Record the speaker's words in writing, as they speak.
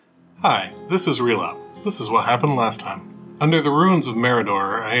Hi, this is Relap. This is what happened last time. Under the ruins of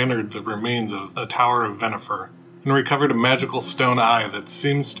Meridor, I entered the remains of a Tower of Venifer, and recovered a magical stone eye that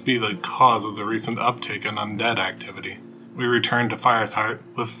seems to be the cause of the recent uptick in undead activity. We returned to Fireheart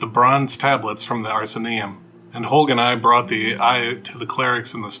with the bronze tablets from the Arseneum, and Holg and I brought the eye to the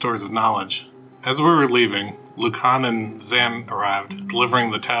clerics in the Stores of Knowledge. As we were leaving, Lucan and Zan arrived,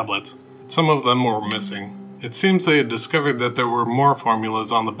 delivering the tablets. Some of them were missing. It seems they had discovered that there were more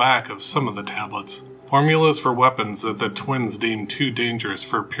formulas on the back of some of the tablets. Formulas for weapons that the twins deemed too dangerous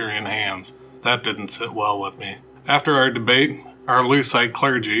for Pyrian hands. That didn't sit well with me. After our debate, our Lucite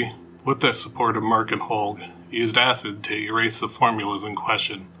clergy, with the support of Merc and Holg, used acid to erase the formulas in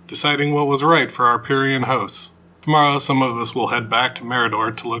question, deciding what was right for our Pyrian hosts. Tomorrow, some of us will head back to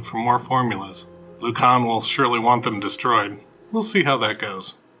Meridor to look for more formulas. Lucan will surely want them destroyed. We'll see how that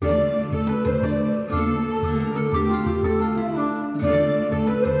goes.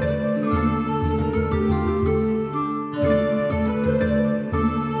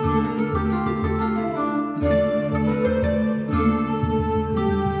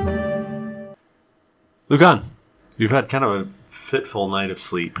 Lucan, you've had kind of a fitful night of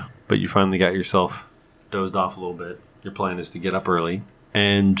sleep, but you finally got yourself dozed off a little bit. Your plan is to get up early,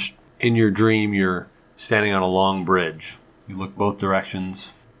 and in your dream, you're standing on a long bridge. You look both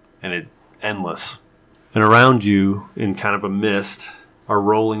directions, and it's endless. And around you, in kind of a mist, are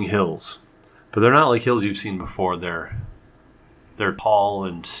rolling hills. But they're not like hills you've seen before. They're tall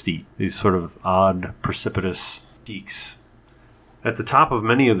and steep. These sort of odd, precipitous peaks. At the top of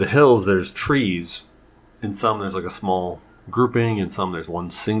many of the hills, there's trees. In some, there's like a small grouping. In some, there's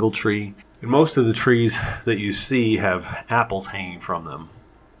one single tree. And most of the trees that you see have apples hanging from them.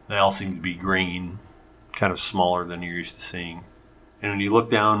 They all seem to be green, kind of smaller than you're used to seeing. And when you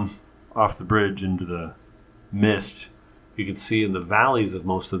look down off the bridge into the mist, you can see in the valleys of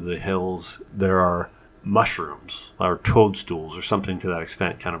most of the hills, there are mushrooms or toadstools or something to that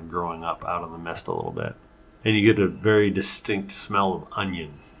extent kind of growing up out of the mist a little bit. And you get a very distinct smell of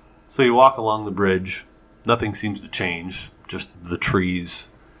onion. So you walk along the bridge. Nothing seems to change, just the trees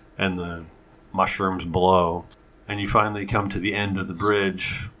and the mushrooms below. And you finally come to the end of the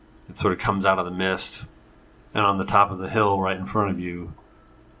bridge. It sort of comes out of the mist. And on the top of the hill right in front of you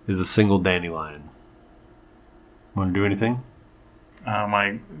is a single dandelion. Want to do anything?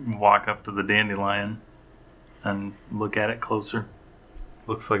 I walk up to the dandelion and look at it closer.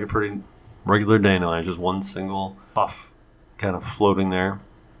 Looks like a pretty regular dandelion, just one single puff kind of floating there.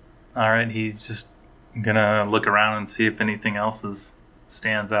 All right, he's just gonna look around and see if anything else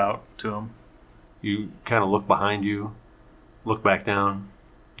stands out to him. You kind of look behind you, look back down,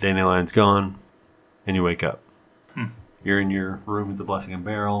 dandelion's gone, and you wake up. You're in your room at the Blessing and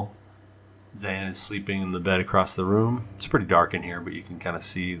Barrel. Zan is sleeping in the bed across the room. It's pretty dark in here, but you can kind of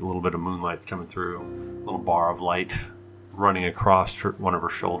see a little bit of moonlight coming through, a little bar of light running across one of her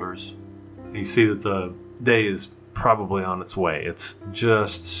shoulders. And you see that the day is probably on its way. It's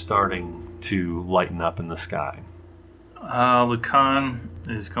just starting to lighten up in the sky. Lucan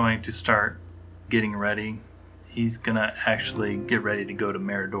is going to start getting ready. He's going to actually get ready to go to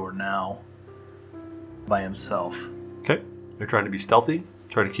Meridor now by himself. Okay. You're trying to be stealthy?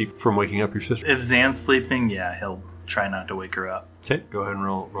 Try to keep from waking up your sister? If Zan's sleeping, yeah, he'll try not to wake her up. Okay. Go ahead and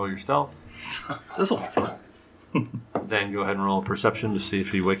roll your stealth. This will be fun. Zan, go ahead and roll a perception to see if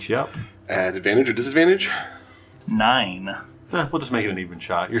he wakes you up. At advantage or disadvantage? 9. We'll just make it an even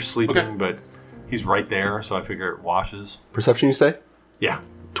shot. You're sleeping, Okay. But he's right there, so I figure it washes. Perception, you say? Yeah.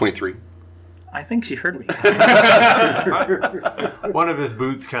 23. I think she heard me. One of his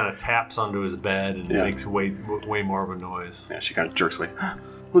boots kind of taps onto his bed and Yeah. makes way more of a noise. Yeah, she kind of jerks away.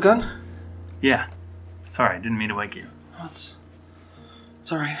 Lucan? Yeah. Sorry, didn't mean to wake you. It's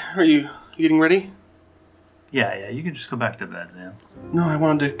all right. Are you getting ready? Yeah, you can just go back to bed, Zan. No, I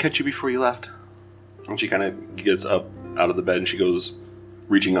wanted to catch you before you left. And she kind of gets up out of the bed and she goes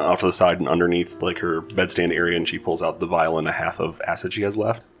reaching off to the side and underneath like her bedstand area, and she pulls out the vial and a half of acid she has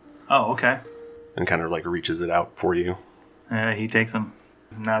left Oh, okay. and kind of like reaches it out for you. He takes him,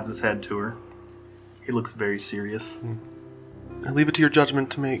 nods his head to her. He looks very serious. I leave it to your judgment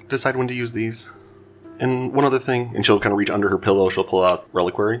to decide when to use these. And one other thing, and she'll kind of reach under her pillow, she'll pull out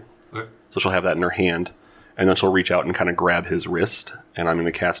reliquary. Okay. So she'll have that in her hand, and then she'll reach out and kind of grab his wrist, and I'm going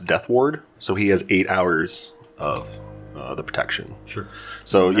to cast Death Ward, so he has 8 hours of the protection. Sure.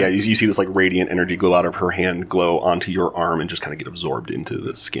 So yeah, you see this like radiant energy glow out of her hand, glow onto your arm, and just kind of get absorbed into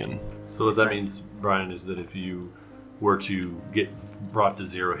the skin. So what that means, Brian, is that if you were to get brought to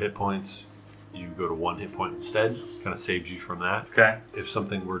 0 hit points, you go to 1 hit point instead. Kind of saves you from that. Okay. If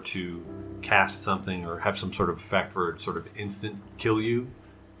something were to cast something or have some sort of effect where it sort of instant kill you,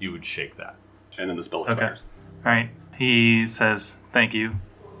 you would shake that. And then the spell Okay. expires. All right. He says thank you,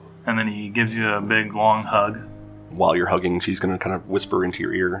 and then he gives you a big, long hug. While you're hugging, she's going to kind of whisper into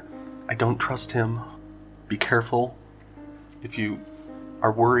your ear, I don't trust him. Be careful. If you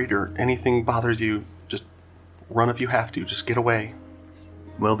are worried or anything bothers you, just run if you have to. Just get away.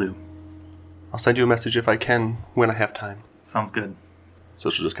 Will do. I'll send you a message if I can, when I have time. Sounds good. So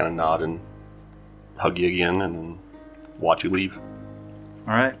she'll just kind of nod and hug you again and then watch you leave.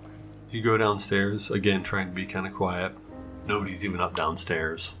 All right. You go downstairs, again trying to be kind of quiet. Nobody's even up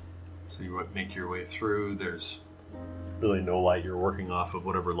downstairs. So you make your way through. There's really no light. You're working off of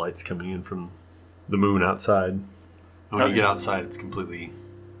whatever light's coming in from the moon outside. When you get outside, it's completely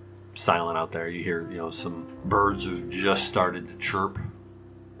silent out there. You hear, some birds have just started to chirp.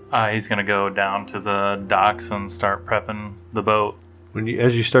 He's going to go down to the docks and start prepping the boat.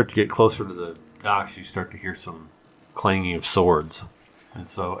 As you start to get closer to the docks, you start to hear some clanging of swords. And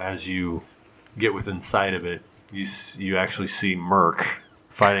so as you get within sight of it, you actually see Merc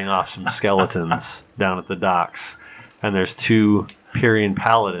fighting off some skeletons down at the docks. And there's 2 Pyrian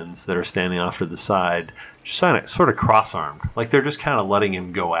paladins that are standing off to the side, just sort of cross-armed. Like they're just kind of letting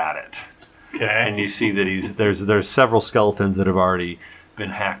him go at it. Okay. And you see that there's several skeletons that have already been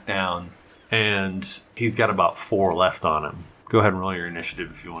hacked down, and he's got about 4 left on him. Go ahead and roll your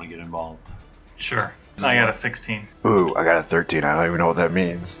initiative if you want to get involved. Sure. I got a 16. Ooh, I got a 13. I don't even know what that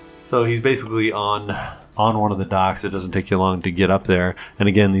means. So he's basically on one of the docks. It doesn't take you long to get up there. And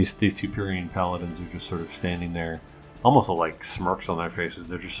again, these 2 Pyrian paladins are just sort of standing there, almost like smirks on their faces.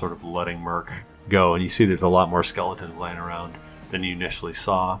 They're just sort of letting Merc go. And you see there's a lot more skeletons laying around than you initially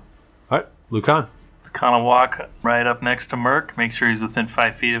saw. All right, Lucan. Kind of walk right up next to Merc, make sure he's within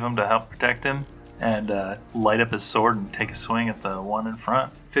 5 feet of him to help protect him, and light up his sword and take a swing at the one in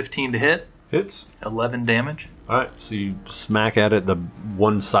front. 15 to hit. Hits. 11 damage. All right, so you smack at it. The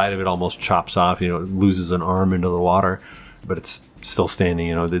one side of it almost chops off. It loses an arm into the water, but it's still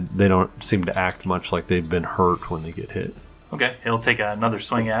standing. They don't seem to act much like they've been hurt when they get hit. Okay, he'll take another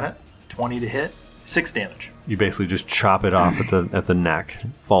swing at it. 20 to hit. 6 damage. You basically just chop it off at the neck. It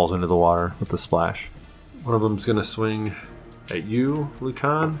falls into the water with a splash. One of them's going to swing at you,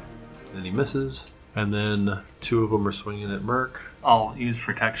 Lucan, and he misses. And then 2 of them are swinging at Merc. I'll use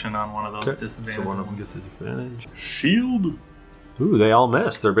protection on one of those disadvantages. So one of them gets a disadvantage. Shield. Ooh, they all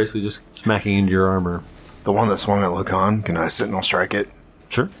miss. They're basically just smacking into your armor. The one that swung at Lucan, can I Sentinel strike it?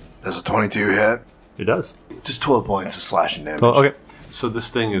 Sure. Does a 22 hit? It does. Just 12 points of slashing damage. Oh, okay. So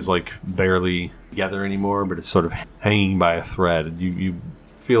this thing is barely together anymore, but it's sort of hanging by a thread. You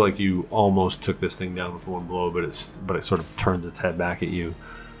feel like you almost took this thing down with one blow, but it sort of turns its head back at you.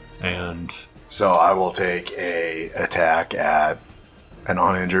 And so I will take a attack at an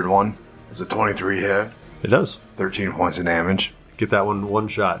uninjured one. It's a 23 hit. It does. 13 points of damage. Get that one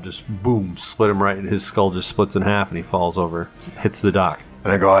shot. Just boom, split him right. His skull just splits in half, and he falls over, hits the dock.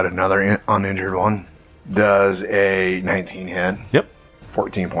 And I go at another uninjured one. Does a 19 hit. Yep.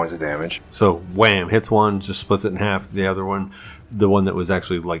 14 points of damage. So wham, hits one, just splits it in half. The other one, the one that was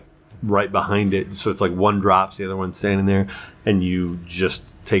actually right behind it, so it's one drops, the other one's standing there, and you just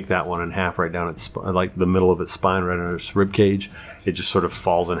take that one in half right down its the middle of its spine, right under its rib cage. It just sort of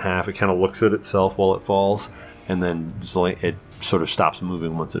falls in half. It kind of looks at itself while it falls, and then it sort of stops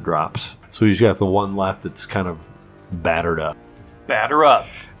moving once it drops. So he's got the one left that's kind of battered up. Batter up.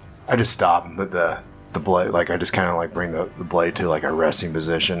 I just stop and put the blade, I just kind of bring the blade to a resting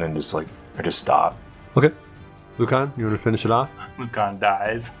position and just I just stop. Okay. Lucan, you want to finish it off? Lucan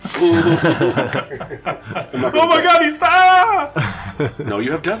dies. Oh my god, he's died! No,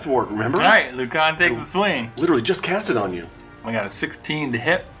 you have Death Ward, remember? Alright, Lucan takes a swing. Literally just cast it on you. I got a 16 to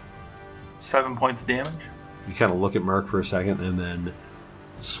hit. 7 points of damage. You kind of look at Merc for a second and then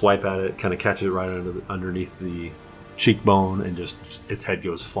swipe at it, kind of catch it right underneath the cheekbone, and just its head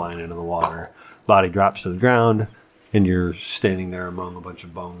goes flying into the water. Body drops to the ground, and you're standing there among a bunch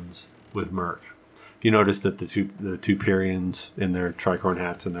of bones with Merc. You notice that the two Pyrians in their tricorn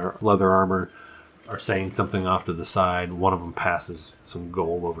hats and their leather armor are saying something off to the side. One of them passes some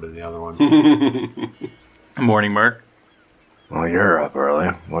gold over to the other one. Morning, Merc. Well, you're up early.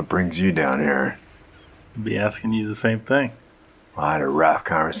 What brings you down here? I'll be asking you the same thing. Well, I had a rough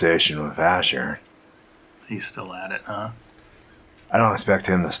conversation with Asher. He's still at it, huh? I don't expect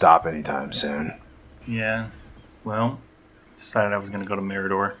him to stop anytime soon. Yeah. Well, decided I was going to go to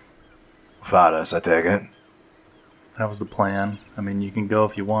Mirador. Without us, I take it. That was the plan. I mean, you can go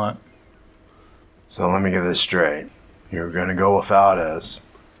if you want. So let me get this straight. You're going to go without us,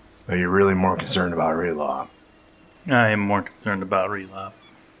 but you're really more concerned about Relop. I am more concerned about Relop.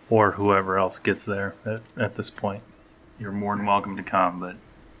 Or whoever else gets there at this point. You're more than welcome to come, but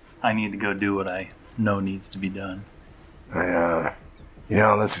I need to go do what I know needs to be done.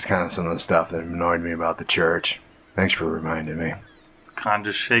 This is kind of some of the stuff that annoyed me about the church. Thanks for reminding me. Khan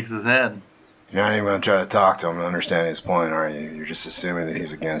just shakes his head. You're not even going to try to talk to him and understand his point, are you? You're just assuming that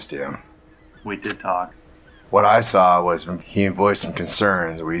he's against you. We did talk. What I saw was he voiced some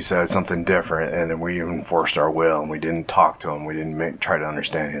concerns. We said something different, and then we enforced our will, and we didn't talk to him. We didn't try to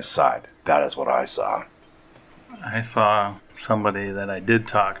understand his side. That is what I saw. I saw somebody that I did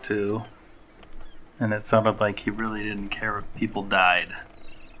talk to, and it sounded like he really didn't care if people died.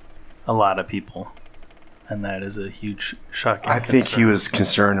 A lot of people. And that is a huge shocking I think concern. he was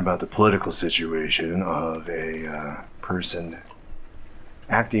concerned about the political situation of a person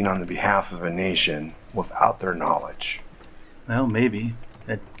acting on the behalf of a nation without their knowledge. Well, maybe.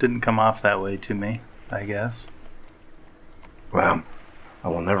 It didn't come off that way to me, I guess. Well, I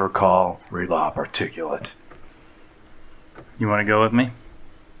will never call Relop articulate. You want to go with me?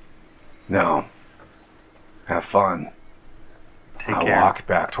 No. Have fun. Take I'll care. walk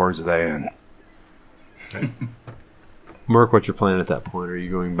back towards the inn. Merc, what's your plan at that point? Are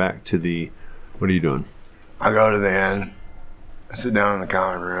you going back to the... What are you doing? I go to the inn. I sit down in the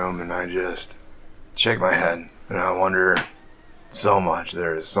common room and I just shake my head. And I wonder so much.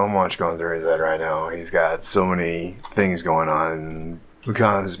 There's so much going through his head right now. He's got so many things going on. And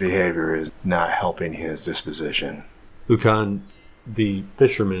Lucan's behavior is not helping his disposition. Lucan, the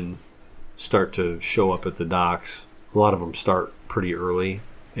fishermen start to show up at the docks. A lot of them start pretty early,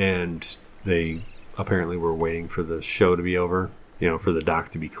 and they apparently were waiting for the show to be over, for the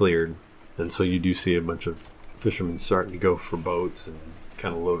dock to be cleared. And so you do see a bunch of fishermen starting to go for boats and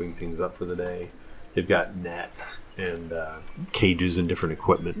kind of loading things up for the day. They've got net and cages and different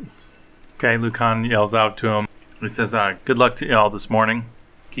equipment. Okay, Lucan yells out to him. He says, good luck to y'all this morning.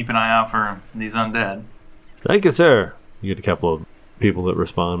 Keep an eye out for these undead. Thank you, sir. You get a couple of people that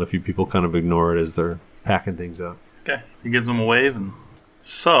respond. A few people kind of ignore it as they're packing things up. Okay, he gives them a wave. And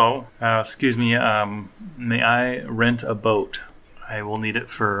so, excuse me, may I rent a boat? I will need it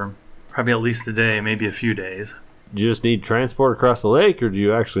for probably at least a day, maybe a few days. Do you just need transport across the lake, or do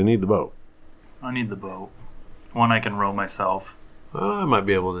you actually need the boat? I need the boat. One I can row myself. I might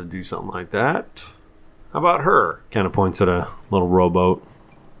be able to do something like that. How about her? Kind of points at a little rowboat,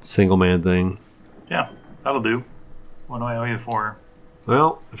 single man thing. Yeah, that'll do. What do I owe you for?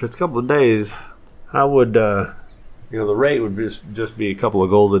 Well, if it's a couple of days, I would, the rate would just be a couple of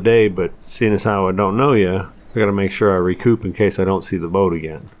gold a day, but seeing as how I don't know you, I gotta make sure I recoup in case I don't see the boat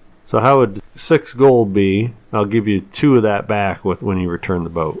again. So how would 6 gold be? I'll give you 2 of that back when you return the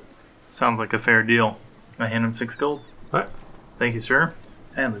boat. Sounds like a fair deal. I hand him 6 gold. All right. Thank you, sir.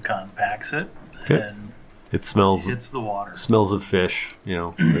 And Lucan packs it. Okay. And It smells hits the water. smells of fish, I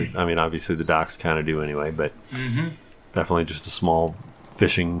mean, obviously the docks kind of do anyway, but definitely just a small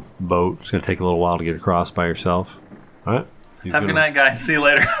fishing boat. It's going to take a little while to get across by yourself. All right. Have a good night, guys. See you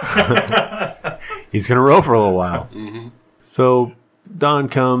later. He's going to row for a little while. So dawn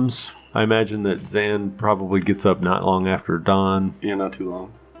comes. I imagine that Zan probably gets up not long after dawn. Yeah, not too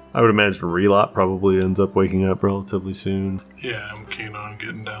long. I would imagine Relot probably ends up waking up relatively soon. Yeah, I'm keen on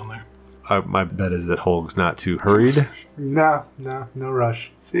getting down there. My bet is that Holg's not too hurried. No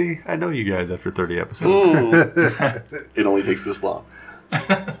rush. See, I know you guys after 30 episodes. It only takes this long.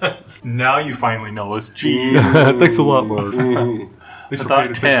 Now you finally know us. Gee. Thanks a lot, Mark. I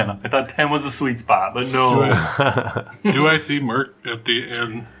thought 10. I thought 10 was a sweet spot, but no. Do I see Merc at the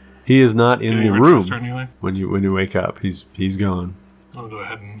inn? He is not in Did the he room register anyway? when you wake up. He's gone. I'll go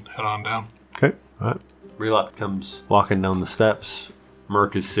ahead and head on down. Okay. All right. Relot comes walking down the steps.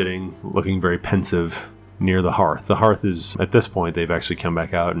 Merc is sitting, looking very pensive near the hearth. The hearth is, at this point, they've actually come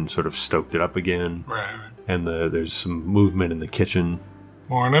back out and sort of stoked it up again. Right. And there's some movement in the kitchen.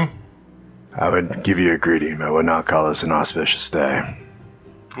 Morning. I would give you a greeting, but I would not call this an auspicious day.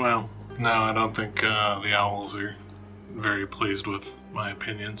 Well, no, I don't think the owls are very pleased with my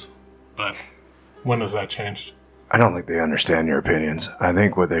opinions. But when has that changed? I don't think they understand your opinions. I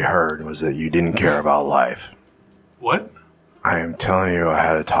think what they heard was that you didn't care about life. What? I am telling you, I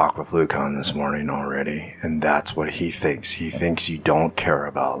had a talk with Lucan this morning already, and that's what he thinks. He thinks you don't care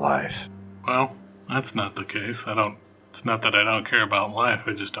about life. Well, that's not the case. It's not that I don't care about life.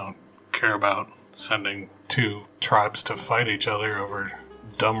 I just don't care about sending 2 tribes to fight each other over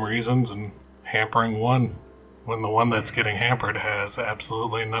dumb reasons and hampering one when the one that's getting hampered has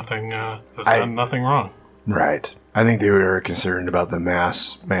absolutely nothing, done nothing wrong. Right. I think they were concerned about the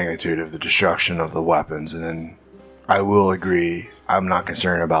mass magnitude of the destruction of the weapons, and then I will agree, I'm not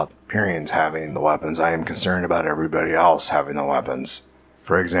concerned about Pyrians having the weapons. I am concerned about everybody else having the weapons.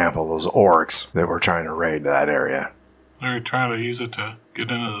 For example, those orcs that were trying to raid that area. They're trying to use it to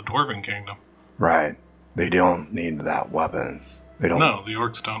get into the Dwarven Kingdom. Right. They don't need that weapon. They don't. No, the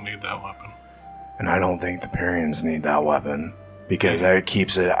orcs don't need that weapon. And I don't think the Parians need that weapon. Because it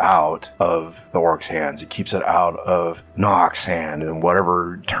keeps it out of the orcs' hands. It keeps it out of Nox's hand, and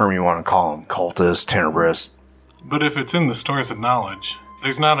whatever term you want to call them. Cultist, Tenebrous. But if it's in the Stores of Knowledge,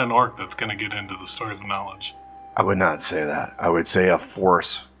 there's not an orc that's going to get into the Stores of Knowledge. I would not say that. I would say a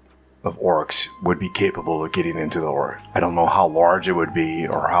force of orcs would be capable of getting into the orc. I don't know how large it would be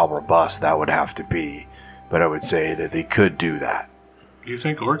or how robust that would have to be, but I would say that they could do that. Do you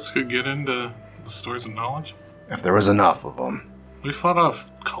think orcs could get into the Stores of Knowledge? If there was enough of them. We fought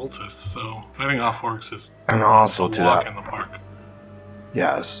off cultists, so fighting off orcs is And also a to walk that, in the park.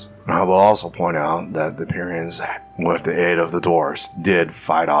 yes. And I will also point out that the Parians, with the aid of the dwarves, did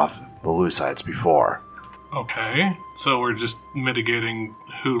fight off the Lucites before. Okay, so we're just mitigating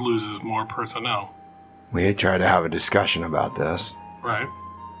who loses more personnel, We had tried to have a discussion about this. right?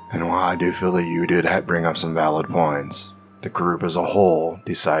 And while I do feel that you did bring up some valid points, the group as a whole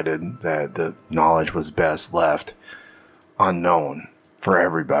decided that the knowledge was best left unknown for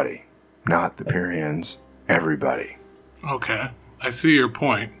everybody. Not the Parians, everybody. Okay, I see your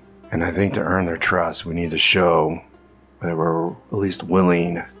point. And I think to earn their trust, we need to show that we're at least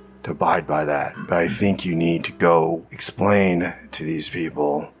willing to abide by that. But I think you need to go explain to these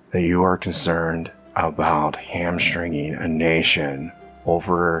people that you are concerned about hamstringing a nation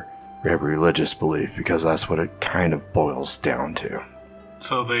over a religious belief, because that's what it kind of boils down to.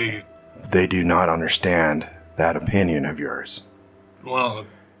 So They do not understand that opinion of yours. well,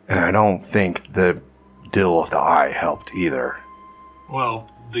 And I don't think the deal with the eye helped either.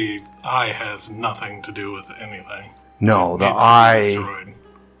 the eye has nothing to do with anything. No, the It's eye, destroyed.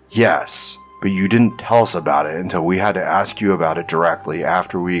 yes, but you didn't tell us about it until we had to ask you about it directly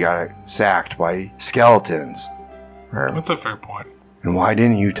after we got sacked by skeletons. That's a fair point. And why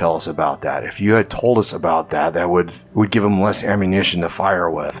didn't you tell us about that? If you had told us about that, that would give them less ammunition to fire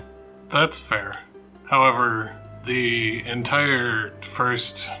with. That's fair. However, the entire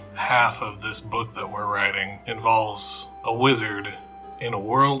first half of this book that we're writing involves a wizard in a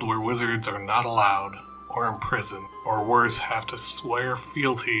world where wizards are not allowed, or imprisoned, or worse, have to swear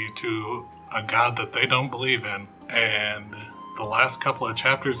fealty to a god that they don't believe in. And the last couple of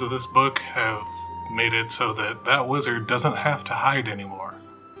chapters of this book have made it so that that wizard doesn't have to hide anymore.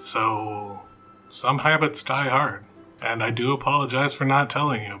 So, some habits die hard. And I do apologize for not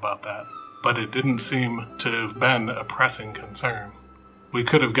telling you about that. But it didn't seem to have been a pressing concern. We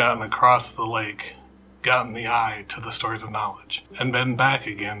could have gotten across the lake, gotten the eye to the Stores of Knowledge, and been back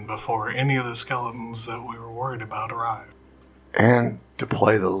again before any of the skeletons that we were worried about arrived. And to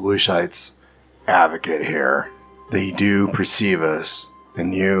play the Lucites' advocate here, they do perceive us,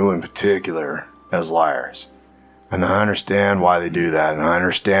 and you in particular, as liars. And I understand why they do that, and I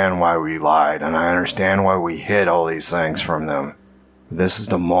understand why we lied, and I understand why we hid all these things from them. This is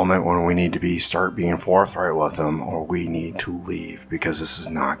the moment when we need to start being forthright with them, or we need to leave, because this is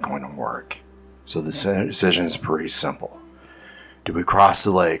not going to work. So the decision is pretty simple. Do we cross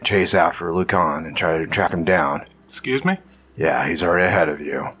the lake, chase after Lucan, and try to track him down? Excuse me? Yeah, he's already ahead of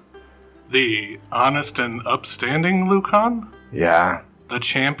you. The honest and upstanding Lucan? Yeah? The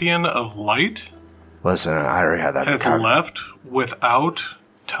champion of light? Listen, I already had that. Has left without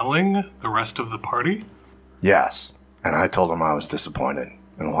telling the rest of the party? Yes, and I told him I was disappointed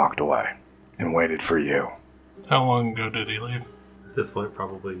and walked away and waited for you. How long ago did he leave? At this point,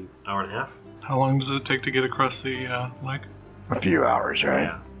 probably an hour and a half. How long does it take to get across the lake? A few hours, right?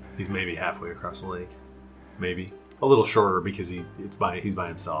 Yeah, he's maybe halfway across the lake. Maybe a little shorter because he's by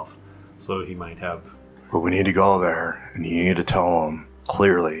himself, so he might have. But we need to go there, and you need to tell him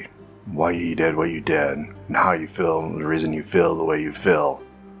clearly why you did what you did and how you feel, the reason you feel the way you feel.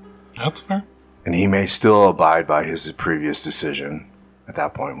 That's fair. And he may still abide by his previous decision. At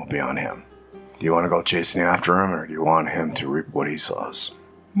that point, it will be on him. Do you want to go chasing after him, or do you want him to reap what he sows?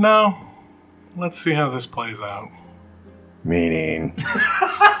 No. Let's see how this plays out. Meaning?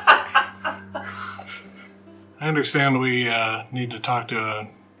 I understand we need to talk to a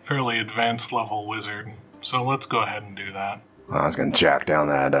fairly advanced level wizard, so let's go ahead and do that. I was going to jack down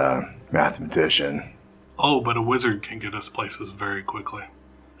that mathematician. Oh, but a wizard can get us places very quickly.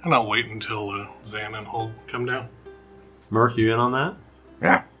 And I'll wait until Zan and Hulk come down. Merc, you in on that?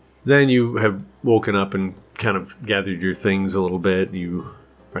 Yeah. Then you have woken up and kind of gathered your things a little bit. You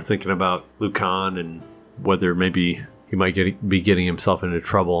are thinking about Lucan and whether maybe he might be getting himself into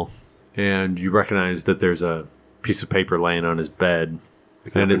trouble. And you recognize that there's a piece of paper laying on his bed.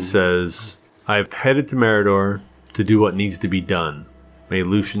 And it says, "I've headed to Meridor to do what needs to be done. May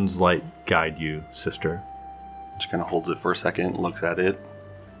Lucian's light guide you, sister." She kind of holds it for a second, looks at it.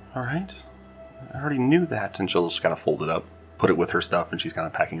 All right. I already knew that. And she'll just kind of fold it up, put it with her stuff, and she's kind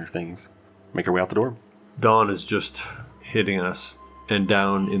of packing her things. Make her way out the door. Dawn is just hitting us. And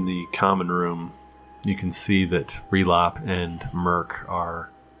down in the common room, you can see that Relop and Merc are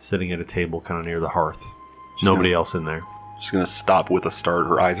sitting at a table kind of near the hearth. Nobody else in there. She's going to stop with a start.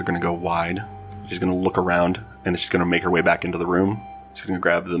 Her eyes are going to go wide. She's going to look around, and then she's going to make her way back into the room. She's going to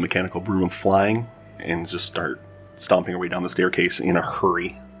grab the mechanical broom flying and just start stomping her way down the staircase in a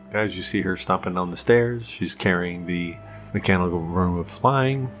hurry. As you see her stomping down the stairs, she's carrying the mechanical broom of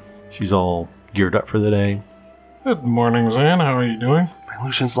flying. She's all geared up for the day. Good morning, Zan. How are you doing? My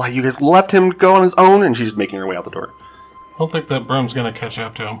Lucian's like, you guys left him go on his own, and she's making her way out the door. I don't think that broom's gonna catch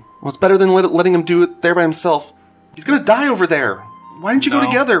up to him. Well, it's better than letting him do it there by himself. He's gonna die over there. Why didn't you go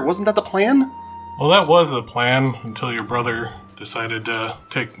together? Wasn't that the plan? Well, that was the plan until your brother decided to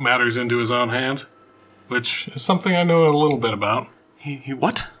take matters into his own hand, which is something I know a little bit about. He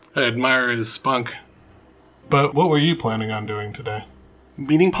what? I admire his spunk. But what were you planning on doing today?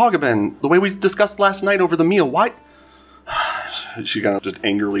 Meeting Pogaben, the way we discussed last night over the meal. Why? She kind of just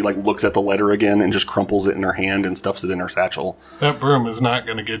angrily looks at the letter again and just crumples it in her hand and stuffs it in her satchel. That broom is not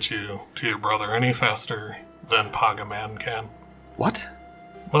going to get you to your brother any faster than Pogaman can. What?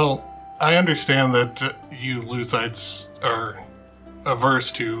 Well, I understand that you Lucites are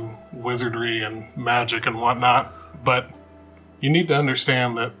averse to wizardry and magic and whatnot, but you need to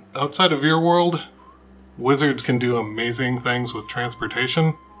understand that outside of your world, wizards can do amazing things with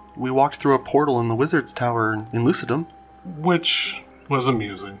transportation. We walked through a portal in the Wizard's Tower in Lucidum. Which was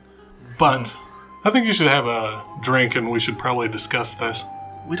amusing. But I think you should have a drink and we should probably discuss this.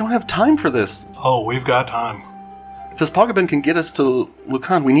 We don't have time for this. Oh, we've got time. If this Pogaben can get us to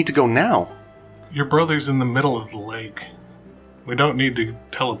Lucan, we need to go now. Your brother's in the middle of the lake. We don't need to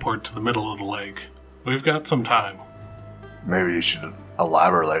teleport to the middle of the lake. We've got some time. Maybe you should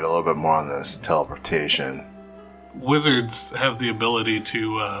elaborate a little bit more on this teleportation. Wizards have the ability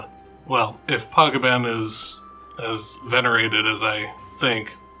to, if Pogaben is as venerated as I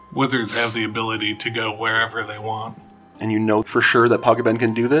think, wizards have the ability to go wherever they want. And you know for sure that Pogaben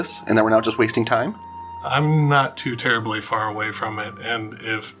can do this, and that we're not just wasting time? I'm not too terribly far away from it, and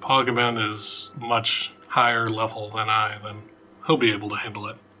if Pogaben is much higher level than I, then he'll be able to handle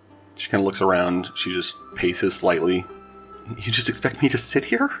it. She kind of looks around, she just paces slightly. You just expect me to sit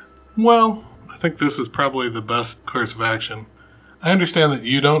here? Well, I think this is probably the best course of action. I understand that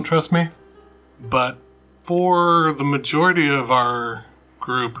you don't trust me, but for the majority of our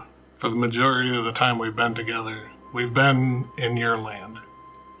group, for the majority of the time we've been together, we've been in your land.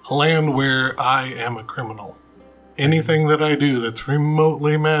 A land where I am a criminal. Anything that I do that's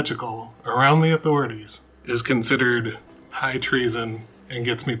remotely magical around the authorities is considered high treason and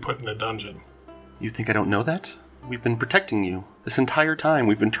gets me put in a dungeon. You think I don't know that? We've been protecting you this entire time.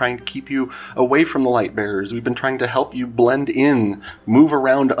 We've been trying to keep you away from the light bearers. We've been trying to help you blend in, move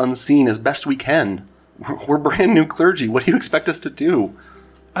around unseen as best we can. We're brand new clergy. What do you expect us to do?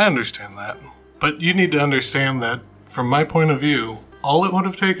 I understand that. But you need to understand that, from my point of view, all it would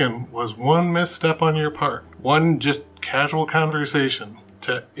have taken was one misstep on your part. One just casual conversation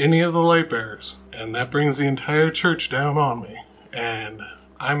to any of the light bearers. And that brings the entire church down on me. And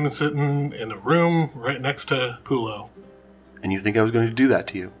I'm sitting in a room right next to Pulo. And you think I was going to do that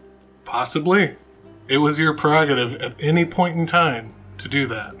to you? Possibly. It was your prerogative at any point in time to do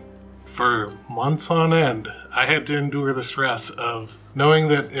that. For months on end, I had to endure the stress of knowing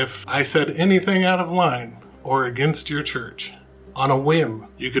that if I said anything out of line or against your church, on a whim,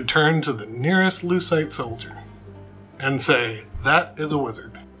 you could turn to the nearest Lucite soldier and say, that is a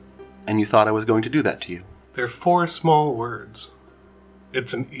wizard. And you thought I was going to do that to you? They're 4 small words.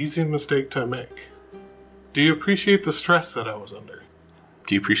 It's an easy mistake to make. Do you appreciate the stress that I was under?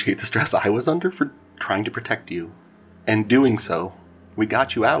 Do you appreciate the stress I was under for trying to protect you? And doing so, we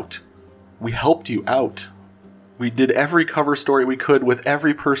got you out. We helped you out. We did every cover story we could with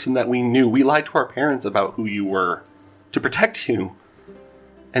every person that we knew. We lied to our parents about who you were to protect you.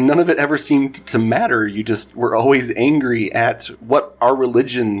 And none of it ever seemed to matter. You just were always angry at what our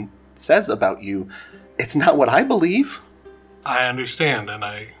religion says about you. It's not what I believe. I understand, and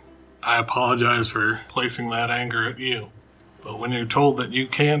I apologize for placing that anger at you. But when you're told that you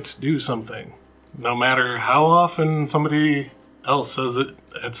can't do something, no matter how often somebody else says it,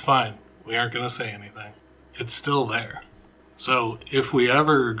 it's fine. We aren't going to say anything. It's still there. So if we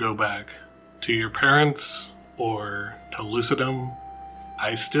ever go back to your parents or to Lucidum,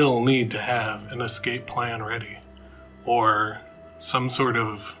 I still need to have an escape plan ready. Or some sort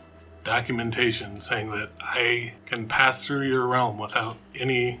of documentation saying that I can pass through your realm without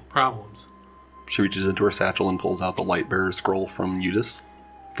any problems. She reaches into her satchel and pulls out the light bearer scroll from Eudes.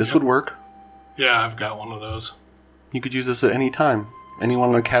 This would work. Yeah, I've got one of those. You could use this at any time. Anyone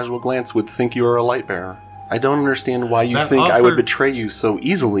on a casual glance would think you are a light bearer. I don't understand why you think I would betray you so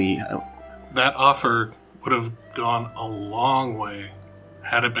easily. That offer would have gone a long way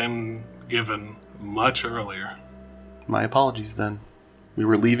had it been given much earlier. My apologies, then. We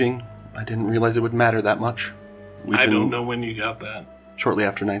were leaving. I didn't realize it would matter that much. I don't know when you got that. Shortly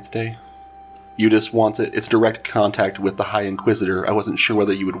after Knight's Day. Eudes wants it. It's direct contact with the High Inquisitor. I wasn't sure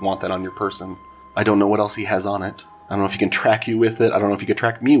whether you would want that on your person. I don't know what else he has on it. I don't know if he can track you with it. I don't know if he could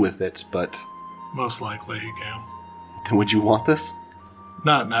track me with it, but... Most likely he can. Then would you want this?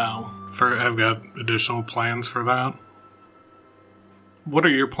 Not now. I've got additional plans for that. What are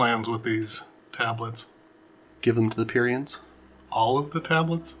your plans with these tablets? Give them to the Pyrians. All of the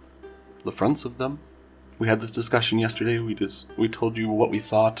tablets? The fronts of them. We had this discussion yesterday. We told you what we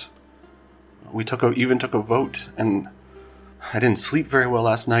thought. We even took a vote, and I didn't sleep very well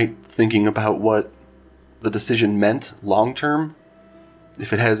last night thinking about what the decision meant long term.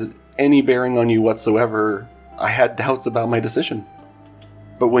 If it has any bearing on you whatsoever, I had doubts about my decision.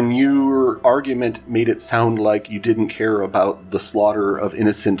 But when your argument made it sound like you didn't care about the slaughter of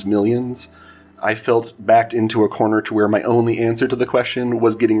innocent millions, I felt backed into a corner to where my only answer to the question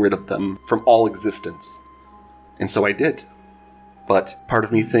was getting rid of them from all existence. And so I did. But part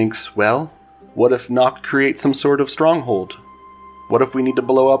of me thinks, well, what if Nock creates some sort of stronghold? What if we need to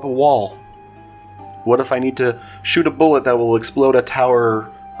blow up a wall? What if I need to shoot a bullet that will explode a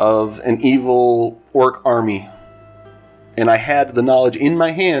tower of an evil orc army? And I had the knowledge in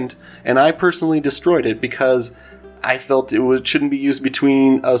my hand, and I personally destroyed it because I felt shouldn't be used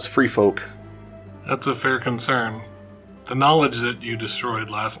between us free folk. That's a fair concern. The knowledge that you destroyed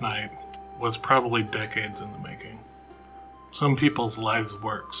last night was probably decades in the making. Some people's lives'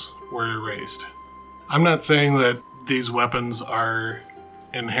 works were erased. I'm not saying that these weapons are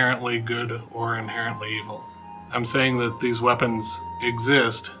inherently good or inherently evil. I'm saying that these weapons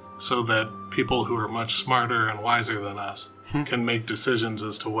exist so that people who are much smarter and wiser than us can make decisions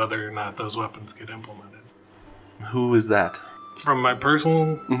as to whether or not those weapons get implemented. Who is that? From my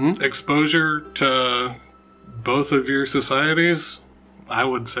personal exposure to both of your societies, I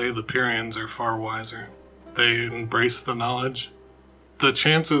would say the Pyrians are far wiser. They embrace the knowledge. The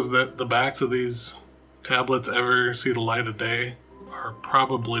chances that the backs of these tablets ever see the light of day are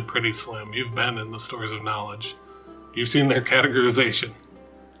probably pretty slim. You've been in the stores of knowledge. You've seen their categorization.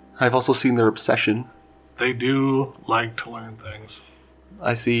 I've also seen their obsession. They do like to learn things.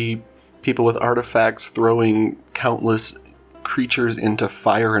 I see people with artifacts throwing countless creatures into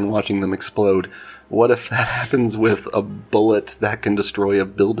fire and watching them explode. What if that happens with a bullet that can destroy a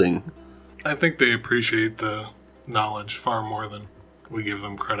building? I think they appreciate the knowledge far more than we give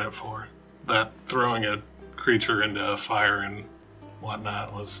them credit for. That throwing a creature into a fire and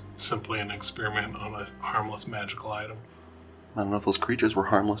whatnot was simply an experiment on a harmless magical item. I don't know if those creatures were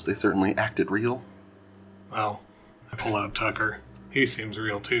harmless. They certainly acted real. Well, I pull out Tucker. He seems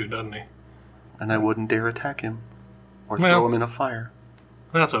real too, doesn't he? And I wouldn't dare attack him. Or throw him in a fire.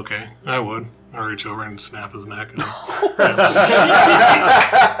 That's okay. I would. I'll reach over and snap his neck. Not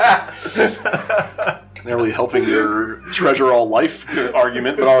really helping your treasure all life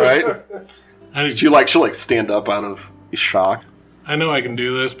argument, but alright. She'll stand up out of shock. I know I can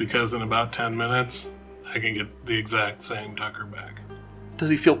do this because in about 10 minutes, I can get the exact same Tucker back. Does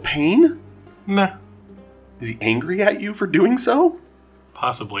he feel pain? Nah. Is he angry at you for doing so?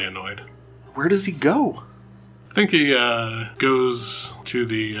 Possibly annoyed. Where does he go? I think he goes to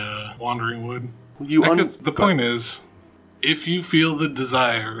the Wandering Wood. Because the point is, if you feel the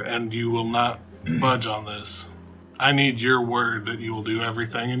desire and you will not budge on this, I need your word that you will do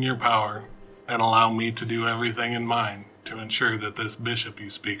everything in your power and allow me to do everything in mine to ensure that this bishop you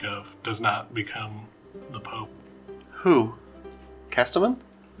speak of does not become the Pope. Who? Castellan?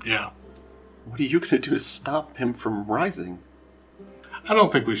 Yeah. What are you going to do to stop him from rising? I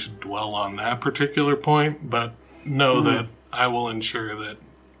don't think we should dwell on that particular point, but know that I will ensure that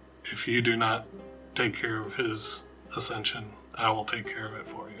if you do not take care of his ascension, I will take care of it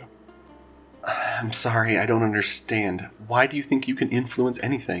for you. I'm sorry, I don't understand. Why do you think you can influence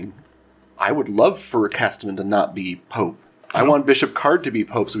anything? I would love for Castellan to not be Pope. I want Bishop Card to be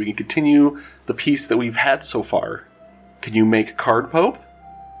Pope so we can continue the peace that we've had so far. Can you make Card Pope?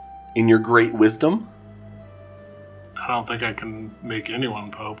 In your great wisdom? I don't think I can make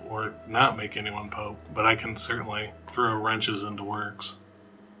anyone Pope or not make anyone Pope, but I can certainly throw wrenches into works.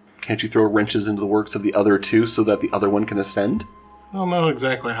 Can't you throw wrenches into the works of the other two so that the other one can ascend? I don't know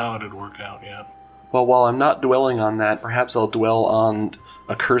exactly how it'd work out yet. Well, while I'm not dwelling on that, perhaps I'll dwell on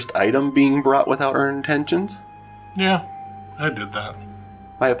a cursed item being brought without our intentions? Yeah, I did that.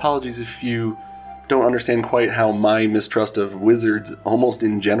 My apologies if you don't understand quite how my mistrust of wizards, almost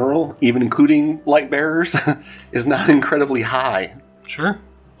in general, even including light bearers, is not incredibly high. Sure.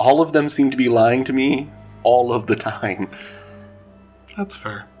 All of them seem to be lying to me all of the time. That's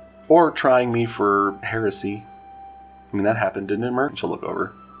fair. Or trying me for heresy. I mean, that happened, didn't it, Mert? She'll look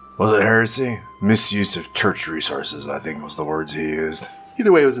over. Was it heresy? Misuse of church resources, I think was the words he used.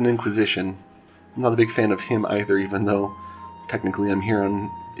 Either way, it was an inquisition. I'm not a big fan of him either, even though technically I'm here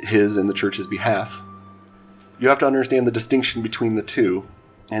on his and the church's behalf. You have to understand the distinction between the two,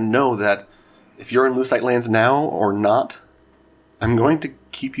 and know that if you're in Lucite lands now or not, I'm going to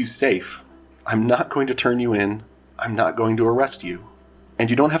keep you safe. I'm not going to turn you in. I'm not going to arrest you. And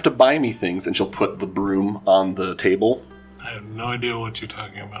you don't have to buy me things, and she'll put the broom on the table. I have no idea what you're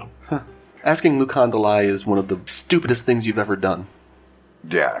talking about. Asking Lucan to lie is one of the stupidest things you've ever done.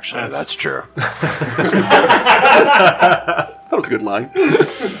 Yeah, actually, that's true. That was a good line.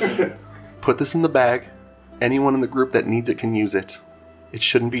 Put this in the bag. Anyone in the group that needs it can use it. It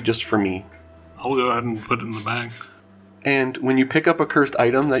shouldn't be just for me. I'll go ahead and put it in the bag. And when you pick up a cursed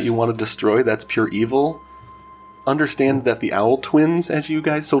item that you want to destroy that's pure evil, understand that the Owl Twins, as you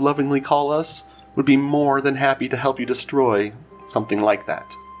guys so lovingly call us, would be more than happy to help you destroy something like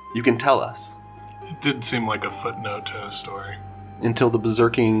that. You can tell us. It did seem like a footnote to a story. Until the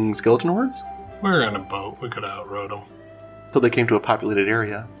berserking skeleton hordes? We were in a boat. We could have outrode them. Till they came to a populated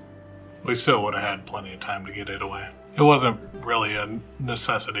area. We still would have had plenty of time to get it away. It wasn't really a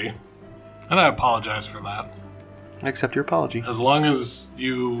necessity. And I apologize for that. I accept your apology. As long as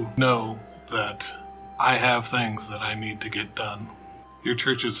you know that I have things that I need to get done. Your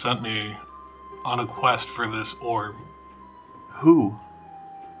church has sent me on a quest for this orb. Who?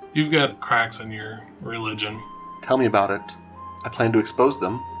 You've got cracks in your religion. Tell me about it. I plan to expose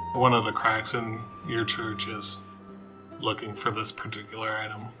them. One of the cracks in your church is looking for this particular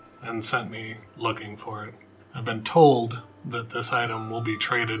item and sent me looking for it. I've been told that this item will be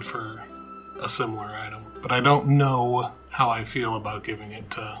traded for a similar item, but I don't know how I feel about giving it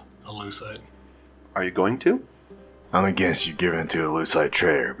to a Lucite. Are you going to? I'm against you giving it to a Lucite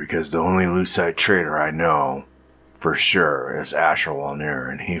trader, because the only Lucite trader I know for sure is Asher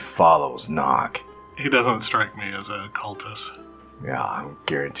Walner, and he follows Nock. He doesn't strike me as a cultist. Yeah, I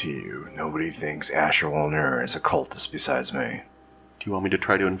guarantee you, nobody thinks Asher Walner is a cultist besides me. Do you want me to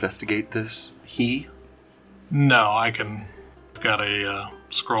try to investigate this he? No, I've got a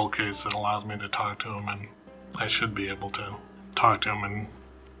scroll case that allows me to talk to him, and I should be able to talk to him and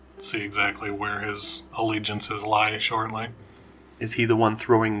see exactly where his allegiances lie shortly. Is he the one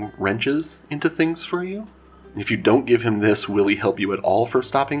throwing wrenches into things for you? And if you don't give him this, will he help you at all for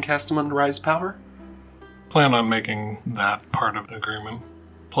stopping Castamon Rise power? Plan on making that part of the agreement.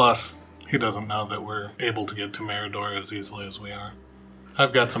 Plus, he doesn't know that we're able to get to Meridor as easily as we are.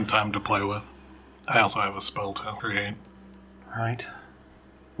 I've got some time to play with. I also have a spell to create. Right.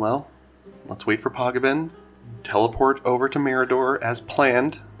 Well, let's wait for Pagaben. Teleport over to Meridor as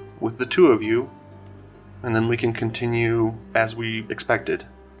planned with the two of you, and then we can continue as we expected.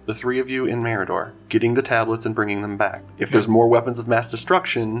 The three of you in Meridor, getting the tablets and bringing them back. If there's more weapons of mass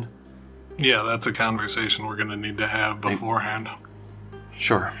destruction... Yeah, that's a conversation we're going to need to have beforehand.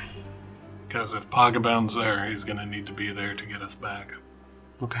 Sure. Because if Pagaben's there, he's going to need to be there to get us back.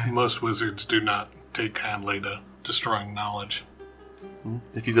 Okay. Most wizards do not take kindly to destroying knowledge.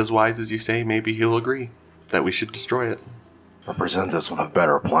 If he's as wise as you say, maybe he'll agree that we should destroy it. Or present us with a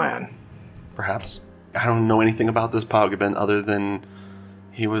better plan. Perhaps. I don't know anything about this Pagaben other than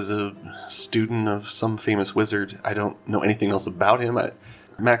he was a student of some famous wizard. I don't know anything else about him.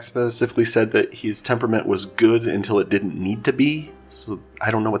 Max specifically said that his temperament was good until it didn't need to be, so I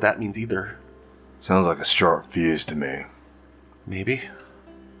don't know what that means either. Sounds like a short fuse to me. Maybe.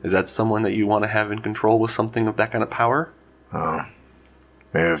 Is that someone that you want to have in control with something of that kind of power? Oh.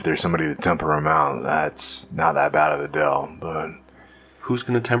 Maybe if there's somebody to temper him out, that's not that bad of a deal, but... Who's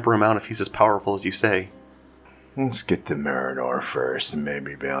going to temper him out if he's as powerful as you say? Let's get to Meridor first and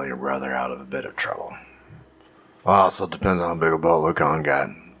maybe bail your brother out of a bit of trouble. Well, also depends on how big a boat Lucan got.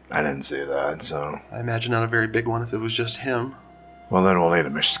 I didn't see that, so... I imagine not a very big one if it was just him. Well, then we'll need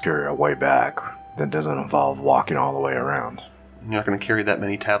to secure a way back that doesn't involve walking all the way around. You're not going to carry that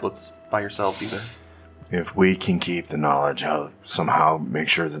many tablets by yourselves either. If we can keep the knowledge, how somehow make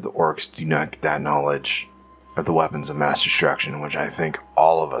sure that the orcs do not get that knowledge of the weapons of mass destruction, which I think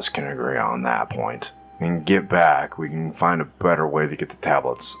all of us can agree on that point. and get back, we can find a better way to get the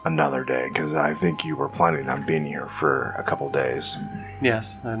tablets another day, because I think you were planning on being here for a couple days.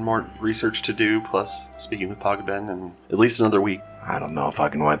 Yes, and more research to do, plus speaking with Pogben in at least another week. I don't know if I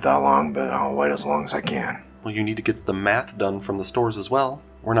can wait that long, but I'll wait as long as I can. Well, you need to get the math done from the stores as well.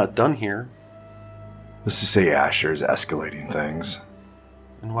 We're not done here. Let's just say Asher's escalating things.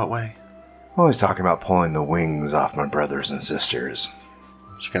 In what way? Well, he's talking about pulling the wings off my brothers and sisters.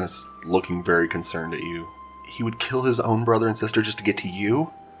 She's kind of looking very concerned at you. He would kill his own brother and sister just to get to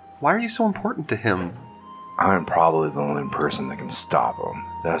you? Why are you so important to him? I'm probably the only person that can stop him.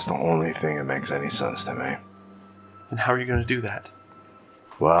 That's the only thing that makes any sense to me. And how are you going to do that?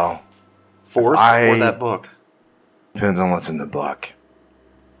 Well, Force or that book? Depends on what's in the book.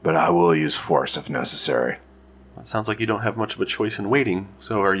 But I will use force if necessary. It sounds like you don't have much of a choice in waiting.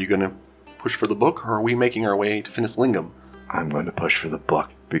 So are you going to push for the book, or are we making our way to Finis Lingam? I'm going to push for the book,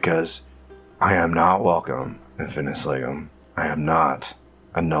 because I am not welcome in Finis Lingam. I am not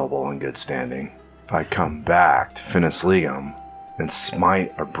a noble in good standing. If I come back to Finis Lingam and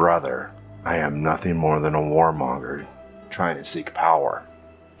smite a brother, I am nothing more than a warmonger trying to seek power.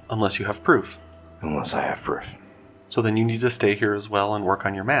 Unless you have proof. Unless I have proof. So then you need to stay here as well and work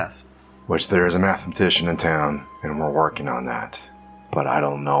on your math. Which there is a mathematician in town, and we're working on that. But I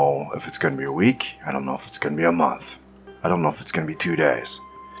don't know if it's going to be a week. I don't know if it's going to be a month. I don't know if it's going to be 2 days.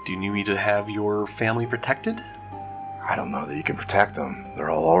 Do you need me to have your family protected? I don't know that you can protect them. They're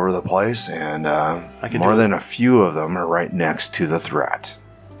all over the place, and can more do than a few of them are right next to the threat.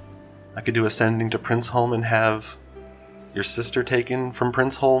 I could do a sending to Princeholm and have your sister taken from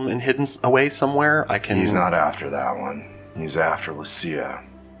Princeholm and hidden away somewhere. He's not after that one. He's after Lucia.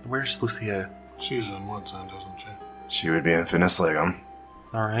 Where's Lucia? She's in Woods End, isn't she? She would be in Finis Lingam,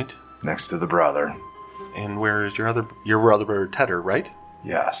 All right. next to the brother. And where is your brother Tedder, right?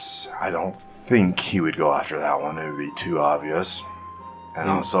 Yes, I don't think he would go after that one. It would be too obvious. And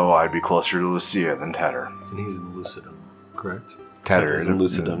also, I'd be closer to Lucia than Tedder. And he's in Lucidum, correct? Tedder is in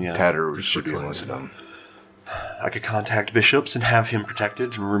Lucidum, yes. Tedder should be in Lucidum. I could contact Bishops and have him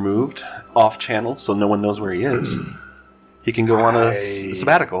protected and removed off channel so no one knows where he is. He can go on a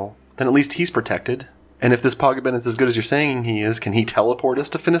sabbatical. Then at least he's protected. And if this Pogben is as good as you're saying he is, can he teleport us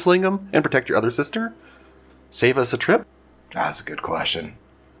to Finis Lingam and protect your other sister? Save us a trip? That's a good question.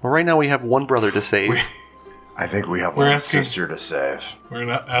 Well, right now we have one brother to save. I think we have We're one asking- sister to save. We're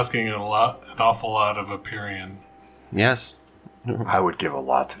not asking an awful lot of Aperian. Yes. I would give a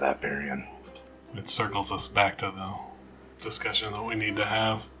lot to that Barian. It circles us back to the discussion that we need to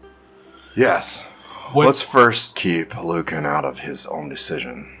have. Yes. What- Let's first keep Lucan out of his own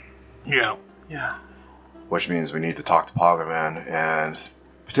decision. Yeah. Yeah. Which means we need to talk to Pogman and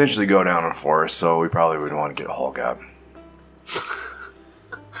potentially go down in force, so we probably would want to get a Hulk up.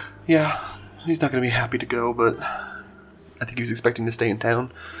 Yeah. He's not going to be happy to go, but I think he was expecting to stay in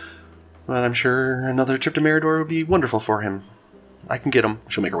town. But I'm sure another trip to Meridor would be wonderful for him. I can get him.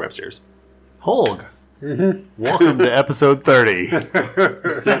 She'll make her way upstairs. Holg. Welcome to episode 30.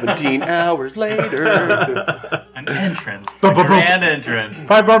 17 hours later. An entrance. Boom, boom, boom. Grand entrance.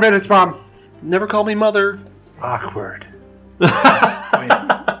 5 more minutes, Mom. Never call me mother. Awkward. Wait,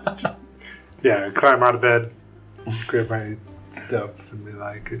 Yeah, climb out of bed, grab my stuff, and be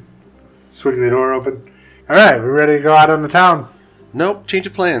like, swing the door open. All right, we're ready to go out on the town. Nope, change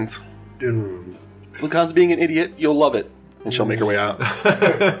of plans. Mm. Lucan's being an idiot. You'll love it. And she'll make her way out.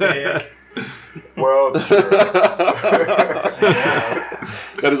 Well,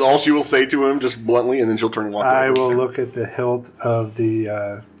 That is all she will say to him, just bluntly, and then she'll turn and walk away. I will look at the hilt of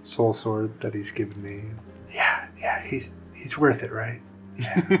the soul sword that he's given me. Yeah, he's worth it, right?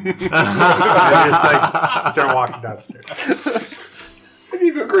 Yeah. I just like start walking downstairs. I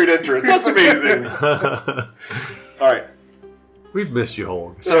gave you a great entrance. That's amazing. All right. We've missed you,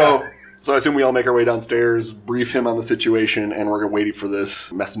 Holg. So I assume we all make our way downstairs, brief him on the situation, and we're waiting for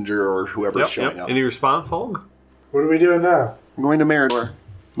this messenger or whoever's showing up. Any response, Holg? What are we doing now? I'm going to Meridor.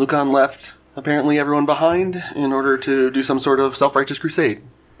 Lucan left apparently everyone behind in order to do some sort of self-righteous crusade.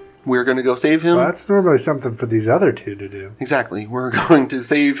 We're going to go save him. Well, that's normally something for these other two to do. Exactly. We're going to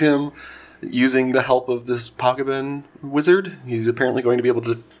save him using the help of this Pogben wizard. He's apparently going to be able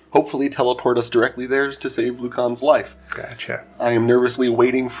to hopefully teleport us directly there to save Lucan's life. Gotcha. I am nervously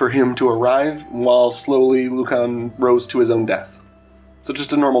waiting for him to arrive while slowly Lucan rose to his own death. So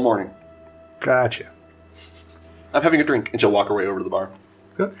just a normal morning. Gotcha. I'm having a drink, and she'll walk her way over to the bar.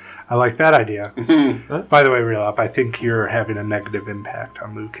 Good. I like that idea. By the way, Real Up, I think you're having a negative impact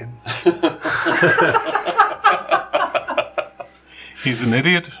on Lucan. He's an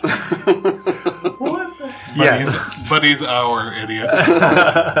idiot. What? Yes. Buddy's our idiot.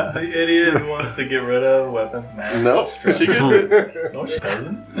 The idiot who wants to get rid of weapons, man. No, she gets it. No, she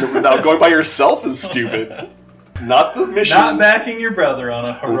doesn't. Now going by yourself is stupid. Not the mission. Not backing your brother on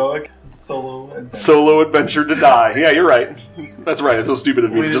a heroic solo adventure to die. Yeah, you're right. That's right. It's so stupid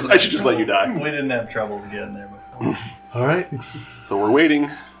of me. I should just let you die. We didn't have trouble getting there before. All right. So we're waiting.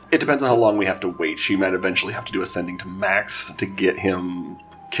 It depends on how long we have to wait. She might eventually have to do ascending to Max to get him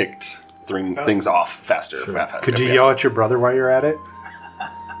kicked things off faster. Could you yell at your brother while you're at it?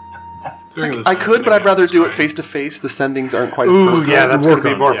 I could, but I'd rather do it face to face. The sendings aren't quite as personal. Yeah, that's going to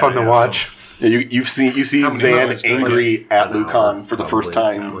be more fun to watch. Yeah, you see Zan angry at Lucan for the first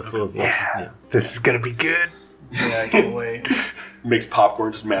time. This is going to be good. Yeah, I can't wait. Makes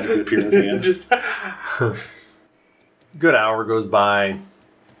popcorn just magically appear in his hand. Good hour goes by.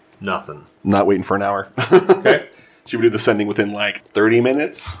 Nothing. Not waiting for an hour. Okay. She would do the sending within like 30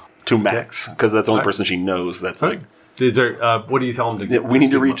 minutes to Max, because that's the only person she knows. That's like. Is there? What do you tell him to? We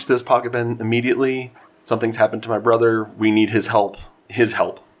need to reach this pocket bend immediately. Something's happened to my brother. We need his help. His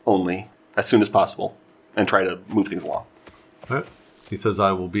help only, as soon as possible, and try to move things along. All right. He says,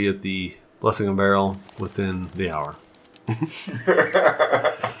 "I will be at the Blessing and Barrel within the hour."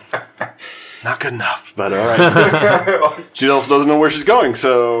 Not good enough, but all right. She also doesn't know where she's going,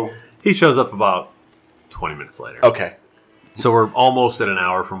 so he shows up about 20 minutes later. Okay. So we're almost at an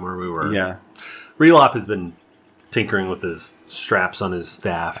hour from where we were. Yeah. Relop has been tinkering with his straps on his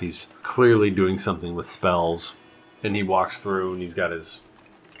staff. He's clearly doing something with spells. And he walks through and he's got his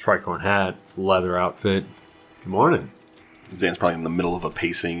tricorn hat, leather outfit. Good morning. Zan's probably in the middle of a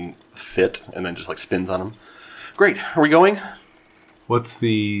pacing fit and then just like spins on him. Great. Are we going? What's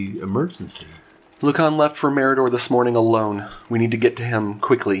the emergency? Lucan left for Meridor this morning alone. We need to get to him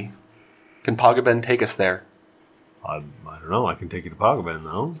quickly. Can Pagaben take us there? I don't know. I can take you to Pagaben,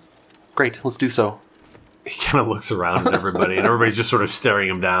 though. Great. Let's do so. He kind of looks around at everybody, and everybody's just sort of staring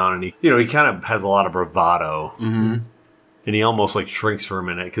him down. And he kind of has a lot of bravado. Mm-hmm. And he almost like shrinks for a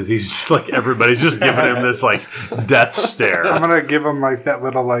minute because he's just like everybody's just giving him this like death stare. I'm gonna give him like that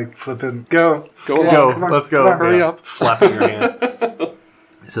little like flipping go, let's go, hurry up, flapping your hand.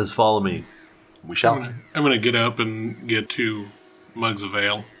 He says, "Follow me." We shall. I'm gonna get up and get 2 mugs of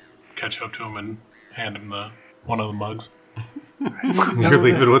ale, catch up to him, and hand him one of the mugs. You're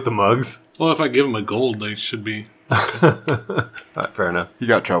leaving with the mugs? Well, if I give him a gold, they should be. Right, fair enough. You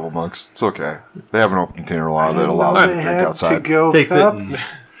got travel mugs. It's okay. They have an open container a lot that allows you to drink outside. Takes cups.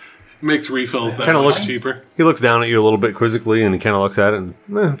 it. Makes refills that Kinda much looks cheaper. He looks down at you a little bit quizzically, and he kind of looks at it and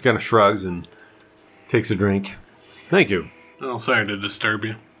kind of shrugs and takes a drink. Thank you. Oh, sorry to disturb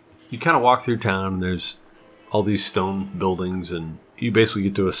you. You kind of walk through town, and there's all these stone buildings, and you basically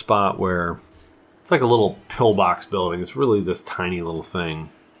get to a spot where it's like a little pillbox building. It's really this tiny little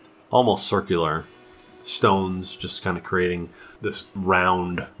thing, almost circular. Stones just kind of creating this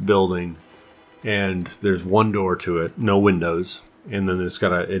round building. And there's one door to it, no windows. And then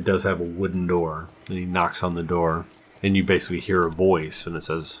it does have a wooden door. And he knocks on the door, and you basically hear a voice, and it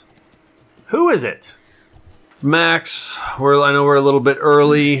says, "Who is it?" "It's Max. I know we're a little bit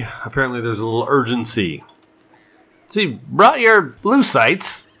early. Apparently there's a little urgency." "So you brought your blue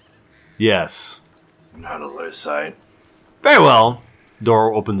sights?" "Yes." Not a low sight. "Very well."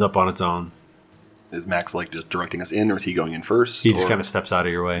 Door opens up on its own. Is Max like just directing us in, or is he going in first? He just kind of steps out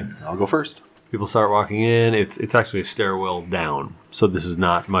of your way. I'll go first. People start walking in. It's actually a stairwell down. So this is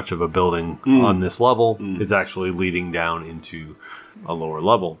not much of a building on this level. It's actually leading down into a lower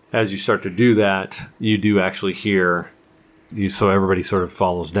level. As you start to do that, you do actually hear, so everybody sort of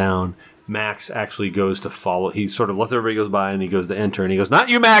follows down. Max actually goes to follow. He sort of lets everybody goes by, and he goes to enter, and he goes, "Not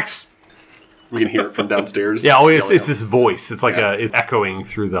you, Max!" We can hear it from downstairs. Yeah, it's this voice. It's like it's echoing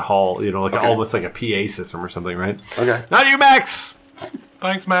through the hall, almost like a PA system or something, right? Okay. "Not you, Max!"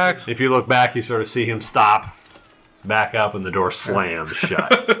 Thanks, Max. If you look back, you sort of see him stop, back up, and the door slams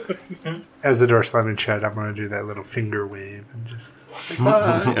shut. As the door slamming shut, I'm going to do that little finger wave and just As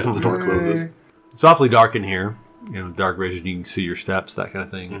the door closes. It's awfully dark in here. Dark vision, you can see your steps, that kind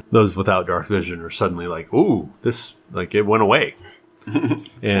of thing. Those without dark vision are suddenly like, ooh, this, like, it went away. And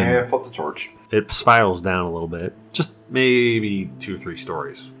Flip the torch. it spirals down a little bit. Just maybe 2 or 3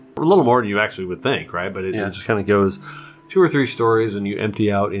 stories. A little more than you actually would think, right? But it just kind of goes 2 or 3 stories, and you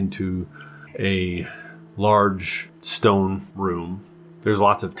empty out into a large stone room. There's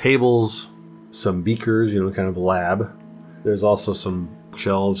lots of tables, some beakers, kind of a lab. There's also some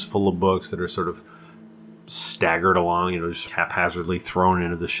shelves full of books that are sort of staggered along, just haphazardly thrown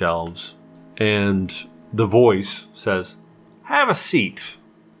into the shelves. And the voice says, "Have a seat."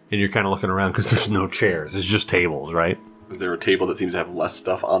 And you're kind of looking around because there's no chairs. It's just tables, right? Is there a table that seems to have less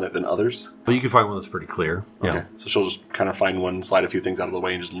stuff on it than others? But you can find one that's pretty clear. Yeah. Okay. So she'll just kind of find one, slide a few things out of the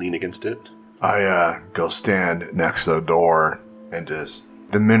way, and just lean against it. I go stand next to the door and just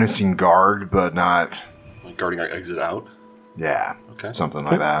the menacing guard, but not. Like guarding our exit out. Yeah. Okay. Something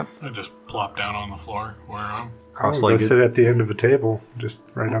like that. I just plop down on the floor where I'm. I'll go Cross-legged. sit at the end of a table, just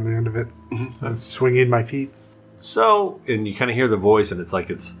right on the end of it, and swinging my feet. So, and you kind of hear the voice, and it's like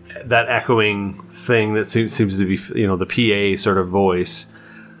it's that echoing thing that seems to be, the PA sort of voice.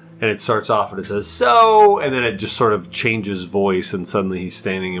 And it starts off and it says, so, and then it just sort of changes voice, and suddenly he's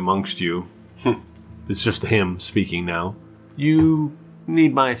standing amongst you. It's just him speaking now. You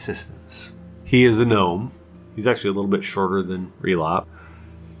need my assistance. He is a gnome. He's actually a little bit shorter than Relop.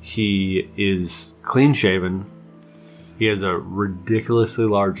 He is clean-shaven. He has a ridiculously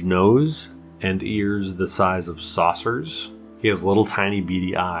large nose and ears the size of saucers. He has little tiny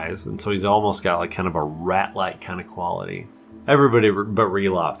beady eyes, and so he's almost got like kind of a rat-like kind of quality. Everybody but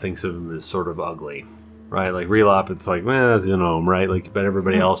Relop thinks of him as sort of ugly, right? Like Relop, it's like, it's a gnome, right? Like, but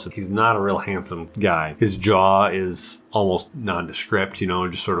everybody else, he's not a real handsome guy. His jaw is almost nondescript,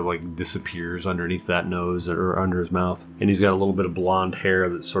 just sort of like disappears underneath that nose or under his mouth. And he's got a little bit of blonde hair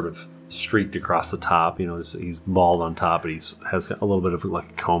that's sort of streaked across the top. He's bald on top, but he has got a little bit of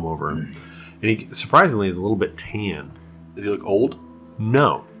like a comb over him. And he surprisingly is a little bit tan. Does he look old?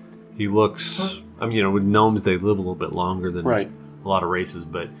 No. He looks, with gnomes, they live a little bit longer than Right. a lot of races,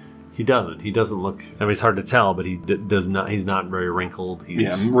 but he doesn't. He doesn't look, it's hard to tell, but he does not, he's not very wrinkled.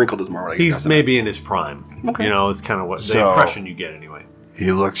 Wrinkled is more what I He's guess. maybe in his prime. Okay. It's kind of what the impression you get anyway.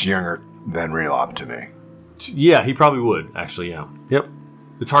 He looks younger than Relop to me. Yeah, he probably would, actually, yeah. Yep.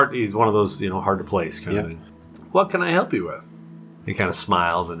 It's hard, he's one of those, hard to place kind of thing. What can I help you with? He kind of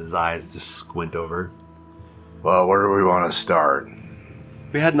smiles and his eyes just squint over. Well, where do we want to start?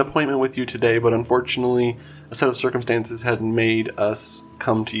 We had an appointment with you today, but unfortunately, a set of circumstances had made us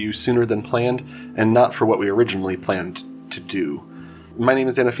come to you sooner than planned, and not for what we originally planned to do. My name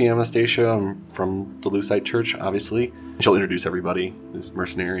is Anaphia Anastasia. I'm from the Lucite Church, obviously. She'll introduce everybody. There's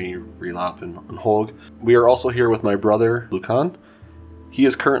Mercenary, Relop, and Holg. We are also here with my brother, Lucan. He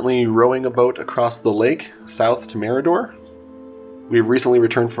is currently rowing a boat across the lake, south to Meridor. We have recently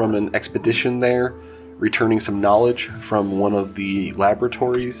returned from an expedition there, returning some knowledge from one of the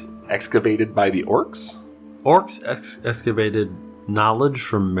laboratories excavated by the orcs. Orcs excavated knowledge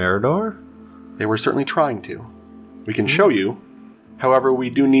from Meridor? They were certainly trying to. We can show you. However, we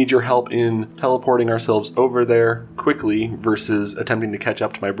do need your help in teleporting ourselves over there quickly versus attempting to catch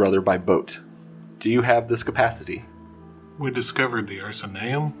up to my brother by boat. Do you have this capacity? We discovered the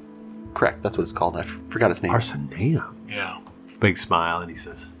Arsenaeum. Correct, that's what it's called. I forgot its name. Arsenaeum. Yeah. Big smile, and he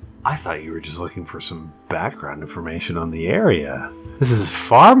says, I thought you were just looking for some background information on the area. This is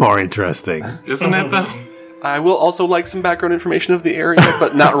far more interesting. Isn't it, though? I will also like some background information of the area,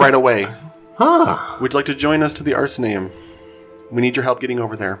 but not right away. Huh. Would you like to join us to the Arsenaeum? We need your help getting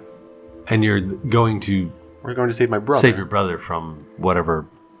over there. And you're going to We're going to save my brother. save your brother from whatever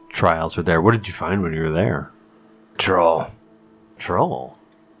trials are there. What did you find when you were there? Troll. Troll.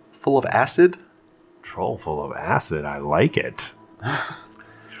 Full of acid? Troll full of acid. I like it.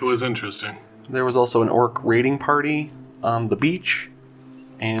 It was interesting. There was also an orc raiding party on the beach,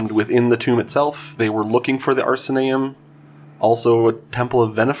 and within the tomb itself, they were looking for the Arsenaeum, also a temple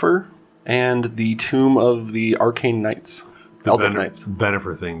of Venifer, and the tomb of the Arcane Knights, Elder Knights.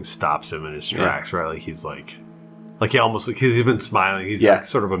 Venifer thing stops him in his tracks, right? Like he's like he almost, because he's been smiling, he's like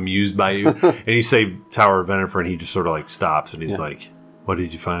sort of amused by you. And you say Tower of Venifer, and he just sort of like stops, and he's like, what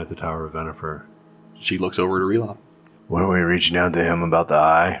did you find at the Tower of Venifer? She looks over to Relop. Weren't we reaching out to him about the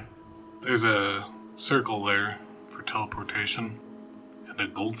eye? There's a circle there for teleportation. And a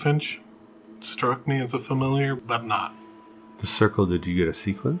goldfinch struck me as a familiar, but not. The circle, did you get a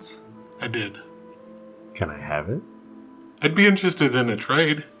sequence? I did. Can I have it? I'd be interested in a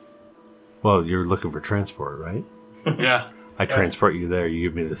trade. Well, you're looking for transport, right? Yeah. I transport you there, you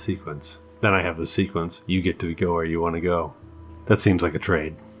give me the sequence. Then I have the sequence, you get to go where you want to go. That seems like a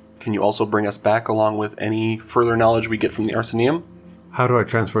trade. Can you also bring us back along with any further knowledge we get from the Arsenaeum? How do I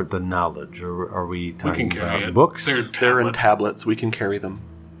transport the knowledge? Or are we talking can carry about it. books? They're in tablets. We can carry them.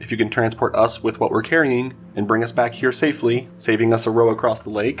 If you can transport us with what we're carrying and bring us back here safely, saving us a row across the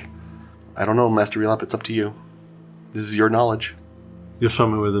lake, I don't know, Master Relop, it's up to you. This is your knowledge. You'll show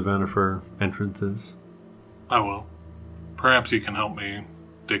me where the Venifer entrance is? I will. Perhaps you can help me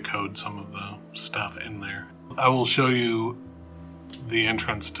decode some of the stuff in there. I will show you the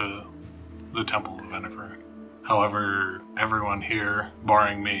entrance to the Temple of Venifer. However, everyone here,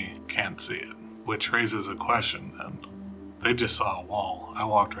 barring me, can't see it. Which raises a question then. They just saw a wall. I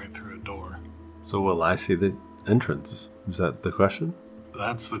walked right through a door. So will I see the entrance? Is that the question?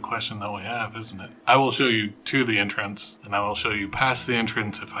 That's the question that we have, isn't it? I will show you to the entrance, and I will show you past the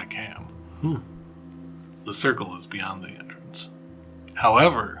entrance if I can. The circle is beyond the entrance.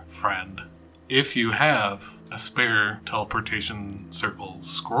 However, friend, if you have a spare teleportation circle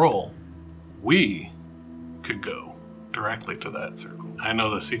scroll, we could go directly to that circle. I know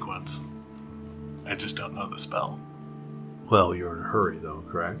the sequence. I just don't know the spell. Well, you're in a hurry, though,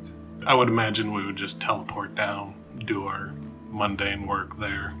 correct? I would imagine we would just teleport down, do our mundane work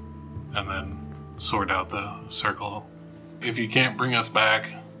there, and then sort out the circle. If you can't bring us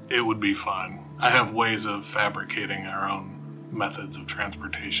back, it would be fine. I have ways of fabricating our own methods of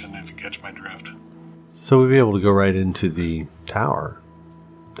transportation, if you catch my drift. So we'd be able to go right into the tower.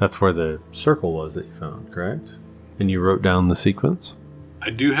 That's where the circle was that you found, correct? And you wrote down the sequence?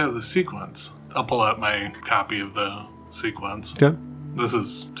 I do have the sequence. I'll pull out my copy of the sequence. Okay. This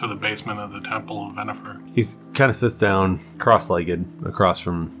is to the basement of the Temple of Venifer. He kind of sits down cross-legged across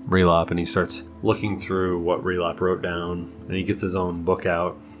from Relop, and he starts looking through what Relop wrote down, and he gets his own book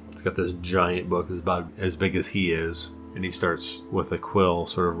out. It's got this giant book that's about as big as he is, and he starts with a quill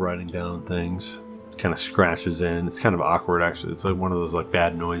sort of writing down things. It kind of scratches in. It's kind of awkward, actually. It's like one of those like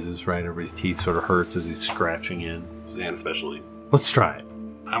bad noises, right? Everybody's teeth sort of hurts as he's scratching in. Zan especially. Let's try it.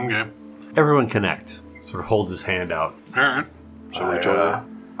 I'm good. Everyone connect. Sort of holds his hand out. All right. Shall we join her?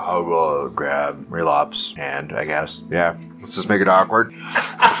 I'll go grab Relop's hand, I guess. Yeah, let's just make it awkward.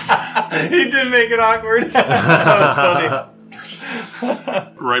 He did make it awkward. That was funny.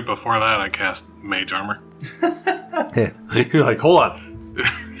 Right before that, I cast Mage Armor. You're like, hold on.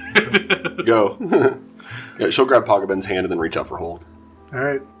 Go. Yeah, she'll grab Pagaben's hand and then reach out for Hold. All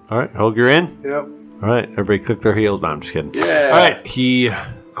right. All right, hold your in. Yep. All right, everybody click their heels. No, I'm just kidding. Yeah. All right, he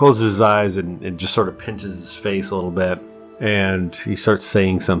closes his eyes and just sort of pinches his face a little bit. And he starts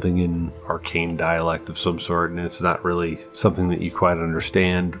saying something in arcane dialect of some sort, and it's not really something that you quite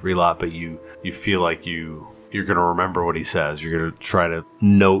understand, Relop, but you feel like you're going to remember what he says. You're going to try to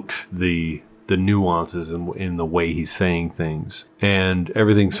note the nuances in the way he's saying things. And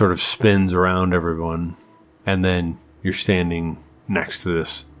everything sort of spins around everyone, and then you're standing next to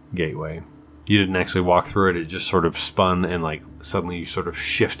this gateway. You didn't actually walk through it, it just sort of spun, and like suddenly you sort of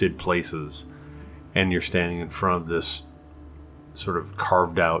shifted places, and you're standing in front of this sort of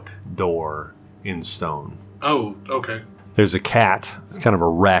carved out door in stone. Oh, okay. There's a cat. It's kind of a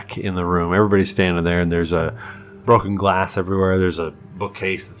wreck in the room. Everybody's standing there, and there's a broken glass everywhere. There's a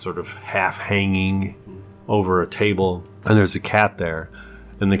bookcase that's sort of half hanging over a table, and there's a cat there.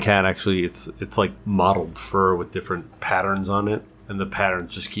 And the cat actually, it's like mottled fur with different patterns on it, and the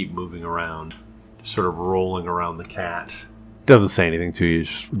patterns just keep moving around, sort of rolling around the cat. Doesn't say anything to you,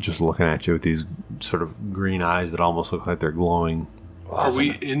 just looking at you with these sort of green eyes that almost look like they're glowing. Are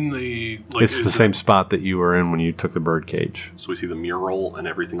we in the... Like, It's the same spot that you were in when you took the birdcage. So we see the mural and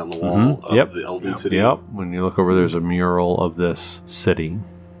everything on the wall of the Elven City. Yep. When you look over, there's a mural of this city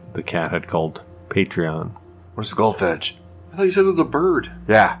the cat had called Patreon. Where's the goldfinch? I thought you said it was a bird.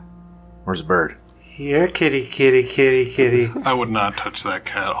 Yeah. Where's the bird? Here, kitty, kitty, kitty, kitty. I would not touch that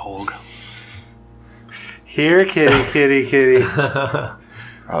cat, Holg. Here, kitty, kitty, kitty. I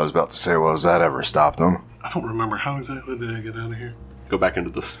was about to say, well, has that ever stopped them? I don't remember. How exactly did I get out of here? Go back into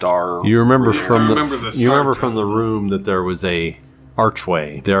the star. You remember Yeah, from I the remember the you remember start from the room that there was a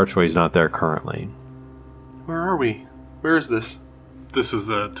archway. The archway is not there currently. Where are we? Where is this? This is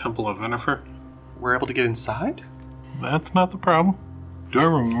the Temple of Venifer. We're able to get inside? That's not the problem. Do I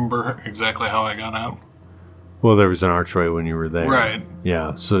remember exactly how I got out? Well, there was an archway when you were there. Right.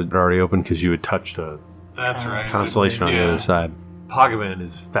 Yeah, so it already opened because you had touched a That's right. constellation on the Yeah. other side. Pagavan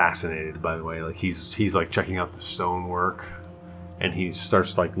is fascinated, by the way. Like he's like checking out the stonework, and he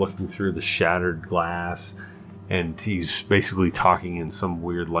starts like looking through the shattered glass, and he's basically talking in some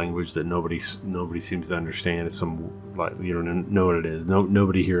weird language that nobody seems to understand. It's some like you don't know what it is.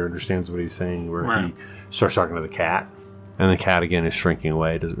 Nobody here understands what he's saying. Where Right. he starts talking to the cat, and the cat again is shrinking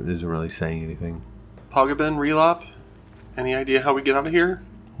away. Isn't really saying anything. Pagaben, Relop? Any idea how we get out of here?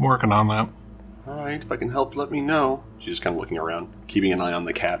 I'm working on that. Alright, if I can help, let me know. She's just kind of looking around, keeping an eye on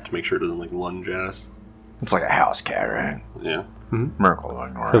the cat to make sure it doesn't like lunge at us. It's like a house cat, right? Yeah. Miracle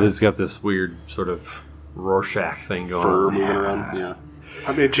like So it's got this weird sort of Rorschach thing going Fur on. moving around. Yeah.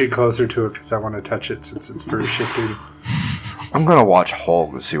 I'm itching closer to it because I want to touch it since it's fur shifting. I'm gonna watch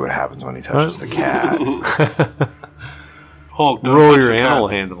Hulk to see what happens when he touches the cat. Hulk, don't Roll touch your the animal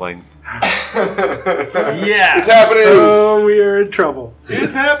cat. handling. Yeah. It's happening! Oh, we are in trouble.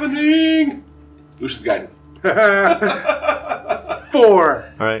 It's happening! Lucius guidance. 4.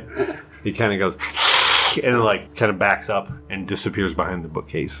 All right. He kind of goes and like kind of backs up and disappears behind the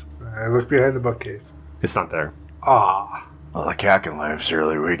bookcase. I look behind the bookcase. It's not there. Ah. Well, the cat can leave,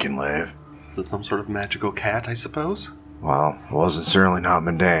 surely we can leave. Is it some sort of magical cat, I suppose? Well, it wasn't certainly not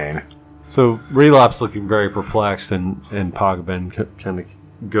mundane. So Relapse looking very perplexed, and Pogben kind of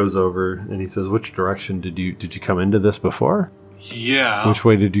goes over and he says, "Which direction did you come into this before? Yeah. Which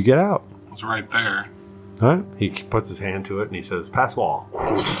way did you get out?" It was right there. All right. He puts his hand to it and he says, "Pass wall."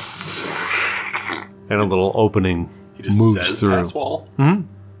 And a little opening He just moves says through. pass wall? Mm-hmm.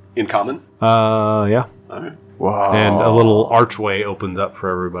 In common? Yeah. Alright. Whoa. And a little archway opens up for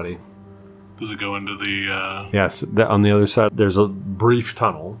everybody. Does it go into the... Yes. On the other side, there's a brief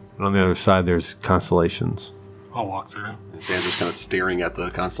tunnel. And on the other side, there's constellations. I'll walk through. Sam's just kind of staring at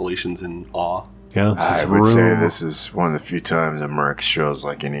the constellations in awe. Yeah. I this would say room- this is one of the few times that Merc shows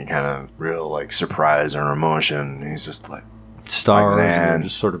like any kind of real like surprise or emotion. He's just like, stars like and Zan.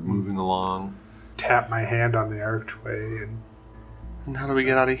 just sort of moving along. Tap my hand on the archway and And how do we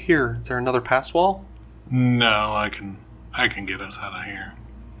get out of here? Is there another pass wall? No, I can get us out of here.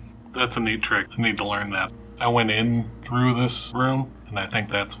 That's a neat trick. I need to learn that. I went in through this room, and I think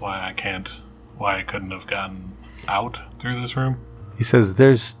that's why I couldn't have gotten out through this room. He says